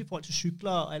man er også i forhold til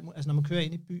cykler, og alt, altså når man kører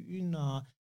ind i byen, og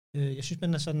jeg synes,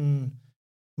 man er sådan,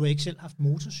 nu har jeg ikke selv haft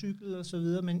motorcykel og så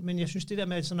videre, men jeg synes det der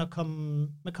med sådan at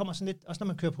man kommer sådan lidt, også når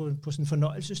man kører på sådan en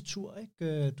fornøjelsestur,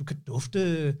 ikke? Du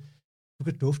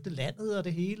kan dufte landet og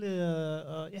det hele,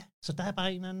 og ja, så der er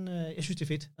bare en eller anden, jeg synes det er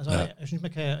fedt. Altså,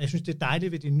 jeg synes det er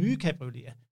dejligt ved de nye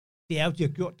cabrioleter. Det er jo, de har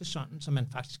gjort det sådan, så man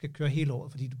faktisk kan køre hele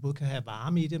året, fordi du både kan have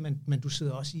varme i det, men du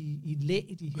sidder også i et læ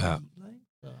i de her biler, ikke?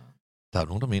 Så. Der er jo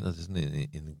nogen, der mener, at det er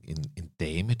sådan en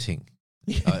dame-ting.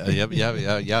 Og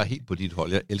jeg er helt på dit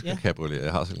hold. Jeg elsker cabrioleter.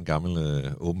 Jeg har selv en gammel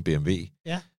åben BMW.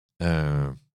 Ja.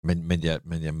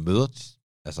 Men jeg møder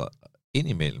altså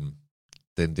indimellem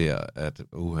den der, at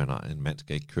en mand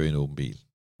skal ikke køre i en åben bil.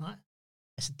 Nej.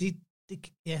 Altså det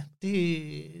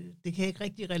kan jeg ikke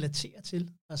rigtig relatere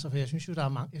til. Altså for jeg synes jo, der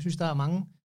er mange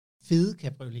fede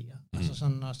cabrioleter, altså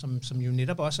sådan, og som jo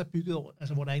netop også er bygget over,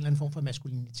 altså hvor der er en eller anden form for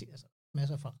maskulinitet, altså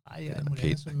masser af Ferrari og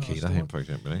Caterham for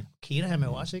eksempel, ikke? Caterham er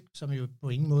jo også, ikke, som jo på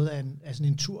ingen måde er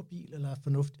sådan en turbil eller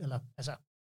fornuft, eller altså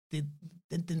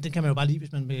den kan man jo bare lide,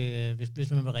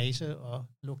 hvis man vil race og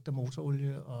lugte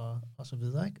motorolie og så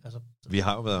videre, ikke? Altså, vi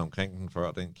har jo været omkring den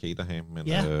før, den Caterham, men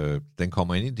den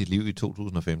kommer ind i dit liv i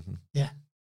 2015. Ja,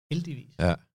 heldigvis.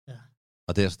 Ja.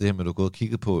 Og det er altså det her med, at du er gået og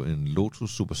kigget på en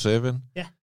Lotus Super 7. Ja.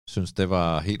 Synes, det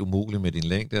var helt umuligt med din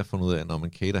længde at finde ud af, når man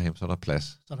Caterham, så er der plads.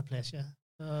 Så er der plads, ja.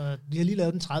 De har lige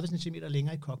lavet den 30 cm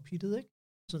længere i cockpittet, ikke?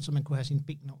 Sådan, så man kunne have sine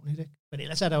ben ordentligt, ikke? Men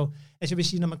ellers er der jo, altså jeg vil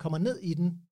sige, når man kommer ned i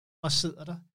den og sidder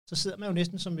der, så sidder man jo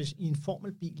næsten som hvis i en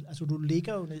formelbil. Altså du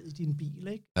ligger jo ned i din bil,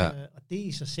 ikke? Ja. Og det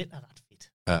i sig selv er ret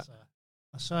fedt. Ja. Altså,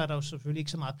 og så er der jo selvfølgelig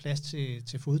ikke så meget plads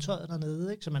til fodtøjet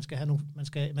dernede, ikke? Så man skal have man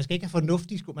skal ikke have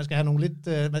fornuftige sko, man skal have nogle lidt,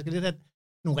 have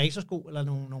nogle racersko eller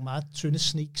nogle meget tynde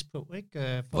sneaks på,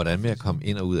 ikke? Hvordan vil jeg komme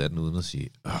ind og ud af den uden at sige,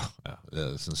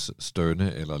 sådan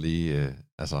stønne eller lige,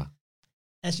 altså...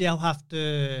 Altså jeg har haft,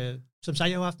 som sagt,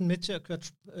 jeg har haft den med til at køre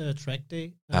track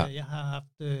day. Ja. Jeg har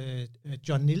haft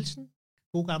John Nielsen,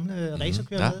 god gamle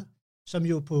racerkører med, som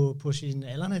jo på sine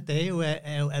aldrende dage jo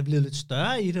er blevet lidt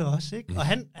større i det også, ikke? Og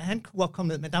han kunne godt komme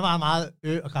ned, men der var meget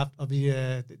og kraft, og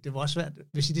det var også svært.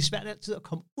 Det er svært altid at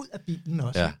komme ud af bilen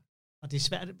også, ja. Og det er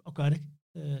svært at gøre det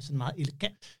sådan meget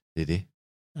elegant. Det er det.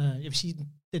 Jeg vil sige,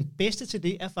 den bedste til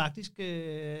det er faktisk,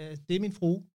 det er min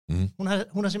frue. Hun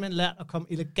har simpelthen lært at komme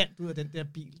elegant ud af den der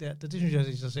bil der. Det synes jeg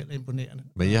i sig selv er imponerende.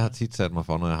 Men jeg har tit sat mig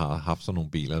for, når jeg har haft sådan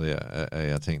nogle biler der, at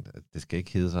jeg har tænkt, at det skal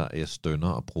ikke hedde sig, at jeg stønner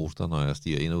og proster, når jeg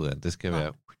stiger ind og ud af den. Det skal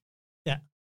være... Ja,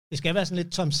 det skal være sådan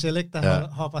lidt Tom Selleck, der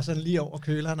hopper sådan lige over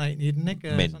køleren og ind i den,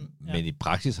 ikke? Men i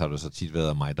praksis har det så tit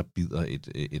været mig, der bider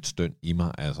et støn i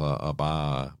mig, altså, og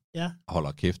bare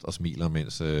holder kæft og smiler,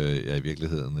 mens jeg i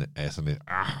virkeligheden er sådan lidt...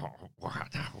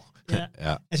 Ja.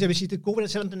 Altså jeg vil sige, det gode ved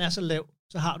det, selvom den er så lav,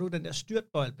 så har du den der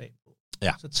styrtbøjle bagpå.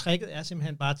 Ja. Så tricket er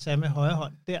simpelthen bare at tage med højre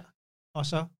hånd der, og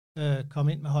så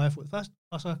komme ind med højre fod først,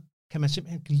 og så kan man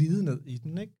simpelthen glide ned i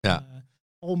den, ikke? Ja.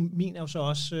 Og min er jo så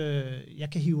også,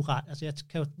 jeg kan hive ret, altså jeg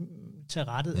kan jo tage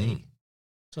rettet af,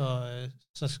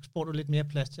 så får du lidt mere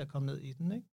plads til at komme ned i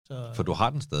den, ikke? Så, for du har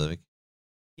den stadigvæk?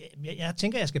 Ja, jeg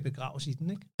tænker, jeg skal begraves i den,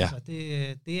 ikke? Ja. Så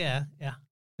det er,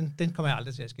 den kommer jeg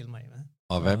aldrig til at skille mig af med.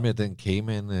 Og hvad med den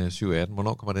Cayman 718?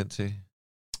 Hvornår kommer den til?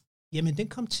 Jamen,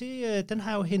 den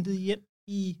har jeg jo hentet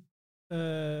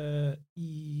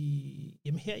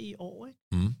hjem her i år, ikke?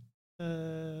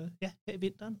 Her i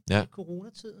vinteren, i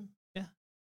coronatiden, ja.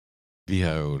 Vi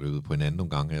har jo løbet på hinanden nogle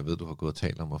gange, jeg ved, du har gået og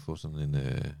talt om at få sådan en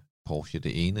Porsche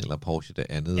det ene, eller Porsche det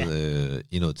andet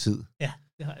i noget tid. Ja,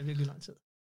 det har jeg virkelig lang tid.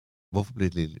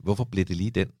 Hvorfor blev det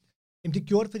lige den? Jamen det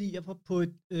gjorde det, fordi jeg på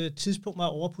et tidspunkt var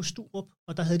over på Sturup,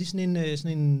 og der havde de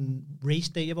sådan en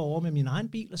race day, jeg var over med min egen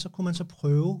bil, og så kunne man så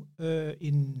prøve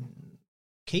en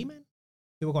Cayman.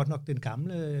 Det var godt nok den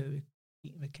gamle,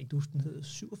 hvad kan ikke huske, den hed,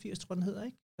 87 tror den hedder,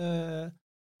 ikke?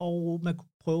 Og man kunne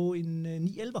prøve en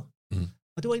 911'er.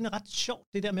 Og det var egentlig ret sjovt,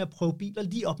 det der med at prøve biler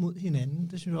lige op mod hinanden.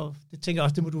 Det synes jeg, det tænker jeg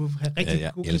også, det må du have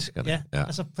rigtig god. Jeg elsker det. Ja,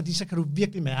 altså fordi så kan du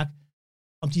virkelig mærke,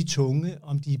 om de er tunge,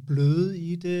 om de er bløde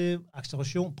i det,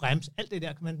 acceleration, brems, alt det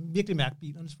der, kan man virkelig mærke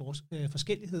bilernes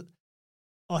forskellighed.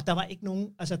 Og der var ikke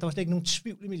nogen, altså der var slet ikke nogen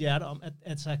tvivl i mit hjerte om,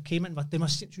 at Cayman den var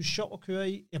sindssygt sjov at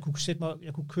køre i. Jeg kunne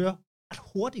køre ret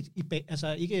hurtigt i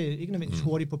altså ikke nødvendigvis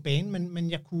hurtigt på banen,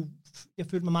 men jeg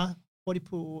følte mig meget hurtigt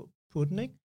på den,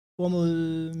 ikke?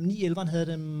 Hvorimod 911'eren havde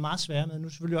det meget sværere med. Nu er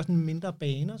selvfølgelig også en mindre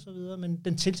bane og så videre, men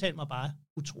den tiltalte mig bare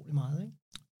utrolig meget, ikke?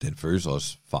 Den føles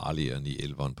også farligere end i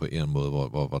 11'eren på en måde,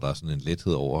 hvor der er sådan en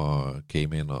lethed over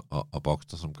Cayman og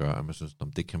Boxster, som gør, at man synes,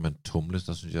 det kan man tumles.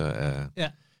 Der synes jeg,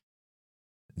 at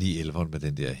 911'eren med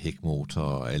den der hækmotor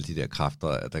og alle de der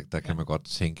kræfter, der kan man godt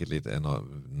tænke lidt, at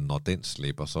når den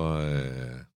slipper, så,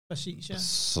 præcis, ja.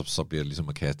 så bliver det ligesom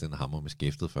at kaste en hammer med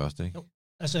skæftet først, ikke? Jo.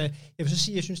 Altså, jeg vil så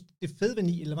sige, jeg synes, det fede ved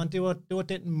 911'eren, det var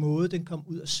den måde, den kom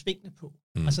ud af svingene på.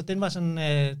 Altså, den var sådan,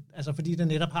 altså fordi den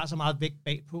netop har så meget vægt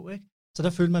bagpå, ikke? Så der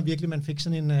følte man virkelig, at man fik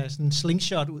sådan en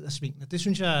slingshot ud af svingene. Det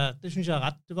synes jeg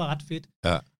det var ret fedt.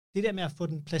 Ja. Det der med at få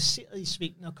den placeret i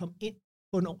svingene og komme ind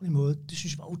på en ordentlig måde, det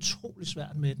synes jeg var utrolig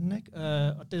svært med den, ikke?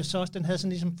 Og det så også, den havde sådan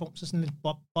ligesom form til sådan lidt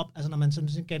bob, altså når man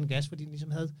sådan gav den gas, fordi den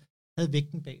ligesom havde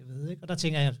vægten bagved, ikke? Og der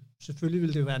tænker jeg, selvfølgelig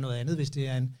ville det jo være noget andet, hvis det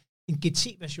er en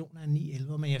GT-version af en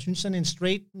 911, men jeg synes sådan en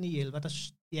straight 911,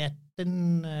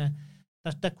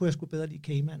 der kunne jeg sgu bedre lide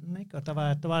Caymanen, ikke? Og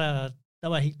der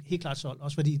var helt klart solgt,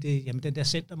 også fordi den der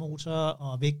centermotor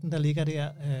og vægten, der ligger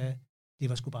der, det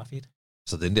var sgu bare fedt.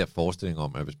 Så den der forestilling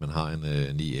om, at hvis man har en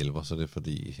 911, så er det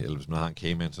fordi, eller hvis man har en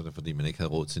Cayman, så er det fordi, man ikke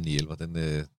havde råd til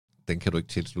 911, den kan du ikke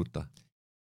tilslutte dig?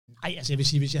 Nej, altså jeg vil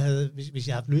sige, hvis jeg havde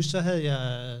haft lyst, så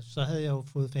havde jeg jo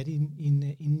fået fat i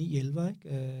en 911,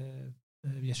 ikke?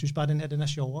 Jeg synes bare, at den er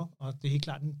sjovere, og det er helt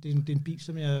klart, det er en bil,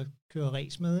 som jeg kører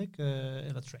race med, ikke?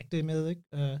 Eller track day med, ikke?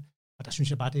 Og der synes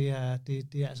jeg bare,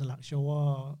 det er altså langt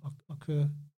sjovere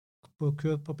at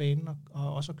køre på banen,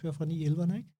 og også at køre fra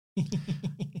 911'erne, ikke?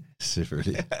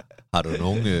 Selvfølgelig. Har du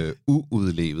nogle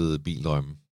uudlevede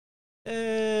bildrømme?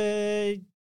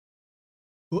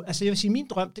 Altså jeg vil sige, min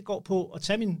drøm, det går på at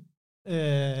tage min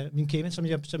min Cayman,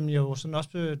 som jo sådan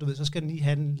også, du ved, så skal den lige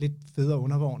have en lidt federe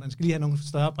undervogn. Den skal lige have nogle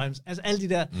større bremser. Altså alle de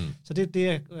der. Så det er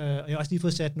det, og jeg har også lige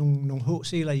fået sat nogle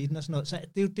H-seler i den og sådan noget. Så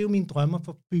det er jo min drømme at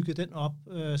få bygget den op,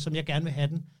 som jeg gerne vil have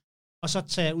den. Og så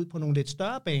tage jeg ud på nogle lidt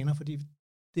større baner, fordi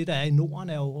det, der er i Norden,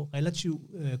 er jo relativt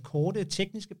korte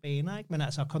tekniske baner, ikke? Men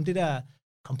altså,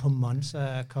 kom på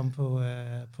Monza, kom på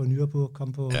Nürburgring,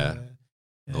 kom på... Ja.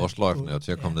 Nordsløjfen er jo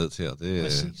til at komme ned til, og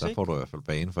der får du i hvert fald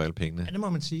bane for alle pengene. Ja, det må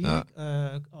man sige, ikke?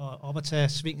 Og op at tage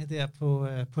svinget der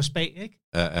på Spa, ikke?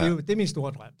 Ja. Det er min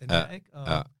store drøm, den der, ikke?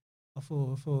 Og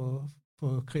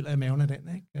få kriller i maven af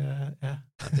den, ikke? Ja,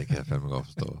 det kan jeg fandme godt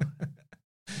forstå.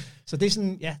 Så det er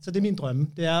sådan, så det er min drømme.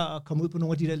 Det er at komme ud på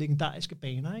nogle af de der legendariske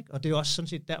baner, ikke? Og det er også sådan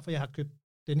set derfor, jeg har købt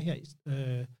den her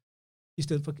i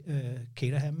stedet for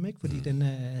Caterham, ikke? Fordi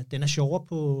den er sjovere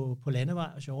på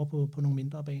landevej og sjovere på nogle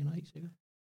mindre baner, helt sikkert.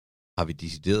 Har vi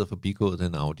decideret forbigået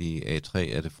den Audi A3?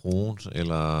 Er det fruens,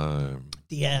 eller...?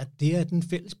 Det er den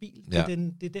fælles bil. Ja.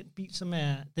 Det er den bil, som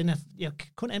er... Jeg kan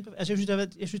kun anbefale... Altså,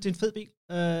 jeg synes, det er en fed bil.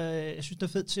 Jeg synes, den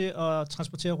er fed til at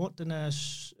transportere rundt.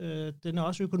 Den er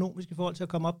også økonomisk i forhold til at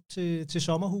komme op til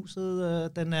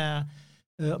sommerhuset. Den er...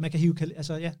 Og man kan hive...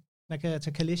 man kan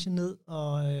tage kalechen ned,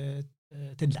 og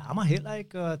den larmer heller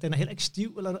ikke, og den er heller ikke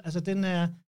stiv. Altså, den er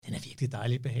virkelig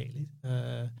dejligt behagelig.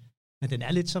 Men den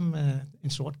er lidt som en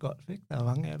sort Golf, ikke? Der er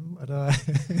mange af dem, og der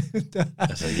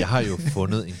Altså, jeg har jo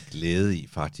fundet en glæde i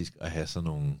faktisk at have sådan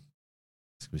nogle,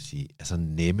 skal vi sige, altså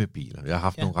nemme biler. Jeg har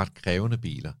haft nogle ret krævende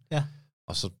biler. Ja.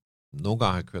 Og så nogle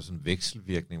gange har jeg kørt sådan en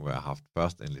vekselvirkning, hvor jeg har haft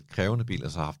først en lidt krævende bil,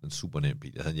 og så har jeg haft en super nem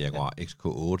bil. Jeg havde en Jaguar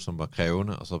XK8, som var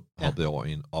krævende, og så hoppede jeg over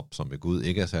i en op, som ved Gud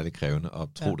ikke er særlig krævende,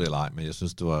 og tro det eller ej, men jeg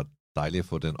synes, det var dejligt at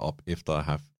få den op, efter at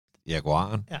have haft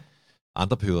Jaguaren. Ja.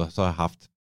 Andre perioder, så har jeg haft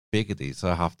begge dele. Så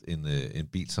har jeg haft en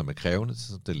bil, som er krævende,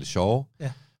 så det er lidt sjovt.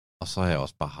 Ja. Og så har jeg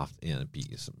også bare haft en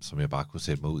bil, som jeg bare kunne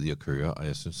sætte mig ud i at køre. Og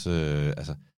jeg synes,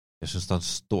 jeg synes der er en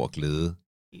stor glæde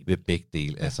ved begge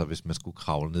dele. Ja. Altså, hvis man skulle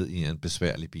kravle ned i en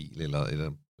besværlig bil,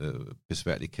 eller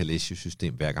besværligt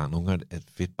kalesje-system hver gang. Nogle gange er det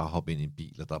fedt bare at hoppe ind i en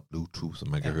bil, og der er Bluetooth, så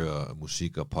man kan høre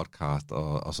musik og podcast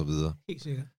og så videre. Helt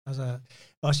sikkert. Altså,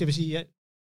 også jeg vil sige,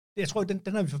 jeg tror,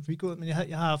 den har vi forbigået, men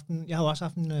jeg har også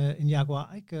haft en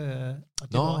Jaguar, ikke?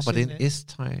 Og det var det en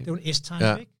S-Type? Det var en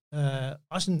S-Type, ikke?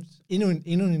 Også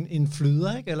endnu en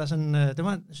flyder, ikke? Eller sådan, det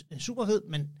var en super fed,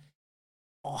 men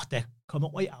der kom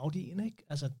over i Audi'en, ikke?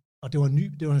 Altså, og det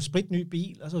var en spritny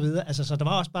bil, og så videre. Altså, så der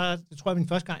var også bare, jeg tror, min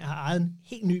første gang, jeg har ejet en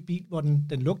helt ny bil, hvor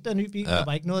den lugtede af en ny bil, der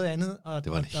var ikke noget andet. Og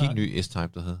det var en helt ny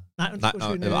S-Type, der hed? Nej,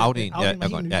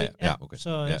 Audi'en. Okay.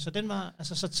 Så den var,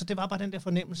 altså, så det var bare den der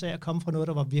fornemmelse af at komme fra noget,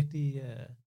 der var virkelig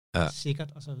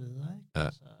sikkert, og så videre. Ikke? Ja.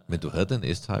 Altså, men du havde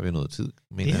den S-Type i noget tid,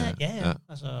 mener jeg? Ja.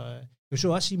 Altså, jeg vil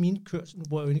også sige, at mine kørsel, nu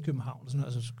bor jeg jo inde i København, og sådan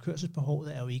noget, altså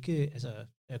kørselsbehovet er jo ikke, altså,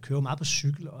 jeg kører meget på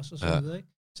cykel også, og så videre, ikke?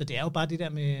 Så det er jo bare det der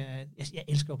med, jeg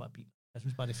elsker jo bare bil. Jeg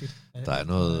synes bare, det er fedt. Der er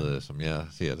noget, som jeg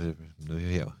ser det nu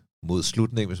her, mod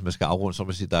slutningen, hvis man skal afrunde, så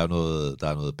vil jeg sige, der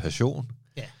er noget passion.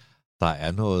 Ja.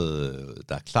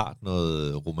 Der er klart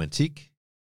noget romantik.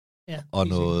 Ja, og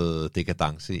noget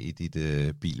dekadence i dit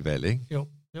bilvalg, ikke? Jo.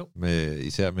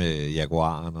 Især med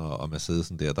Jaguaren og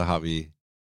Mercedesen der har vi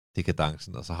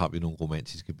dekadencen, og så har vi nogle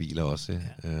romantiske biler også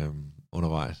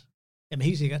undervejs. Jamen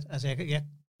helt sikkert. Altså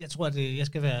jeg tror, at jeg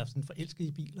skal være sådan forelsket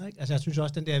i biler, ikke? Altså jeg synes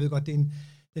også, jeg ved godt, det er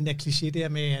den der kliché der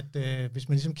med, at hvis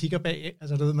man ligesom kigger bag,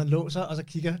 altså du ved, man låser, og så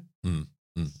kigger,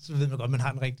 så ved man godt, at man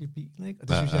har en rigtig bil, ikke? Og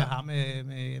det synes jeg har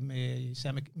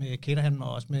især med Caterham,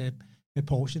 og også med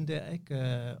Porsche der, ikke?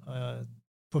 Og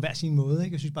på hver sin måde,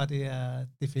 ikke? Jeg synes bare, det er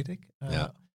fedt, ikke? Og det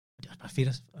er også bare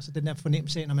fedt. Og så den der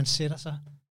fornemmelse af, når man sætter sig,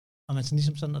 og man sådan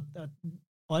ligesom sådan, og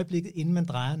øjeblikket, inden man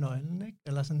drejer nøglen, ikke?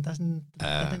 Eller sådan, der er sådan,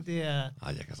 den der...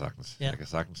 Nej, jeg kan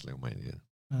sagtens lave mig ind i det.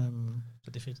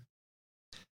 Så det er fedt.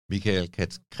 Michael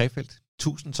Katz Krefeld,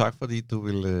 tusind tak, fordi du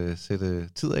ville sætte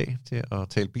tid af til at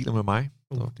tale biler med mig.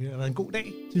 Det har været en god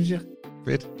dag, synes jeg.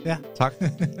 Fedt. Ja. Tak.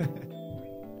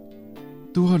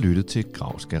 Du har lyttet til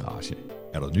Gravs Garage.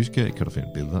 Er du nysgerrig, kan du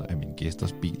finde billeder af mine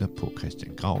gæsters biler på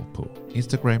Christian Grav på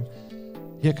Instagram.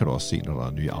 Her kan du også se, når der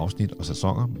er nye afsnit og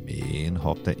sæsoner, men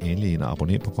hop da endelig ind og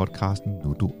abonner på podcasten,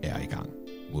 nu du er i gang.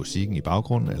 Musikken i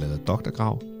baggrunden er lavet af Dr.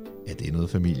 Grav. Er det noget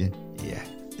familie? Ja,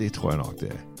 det tror jeg nok,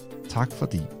 det er. Tak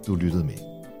fordi du lyttede med.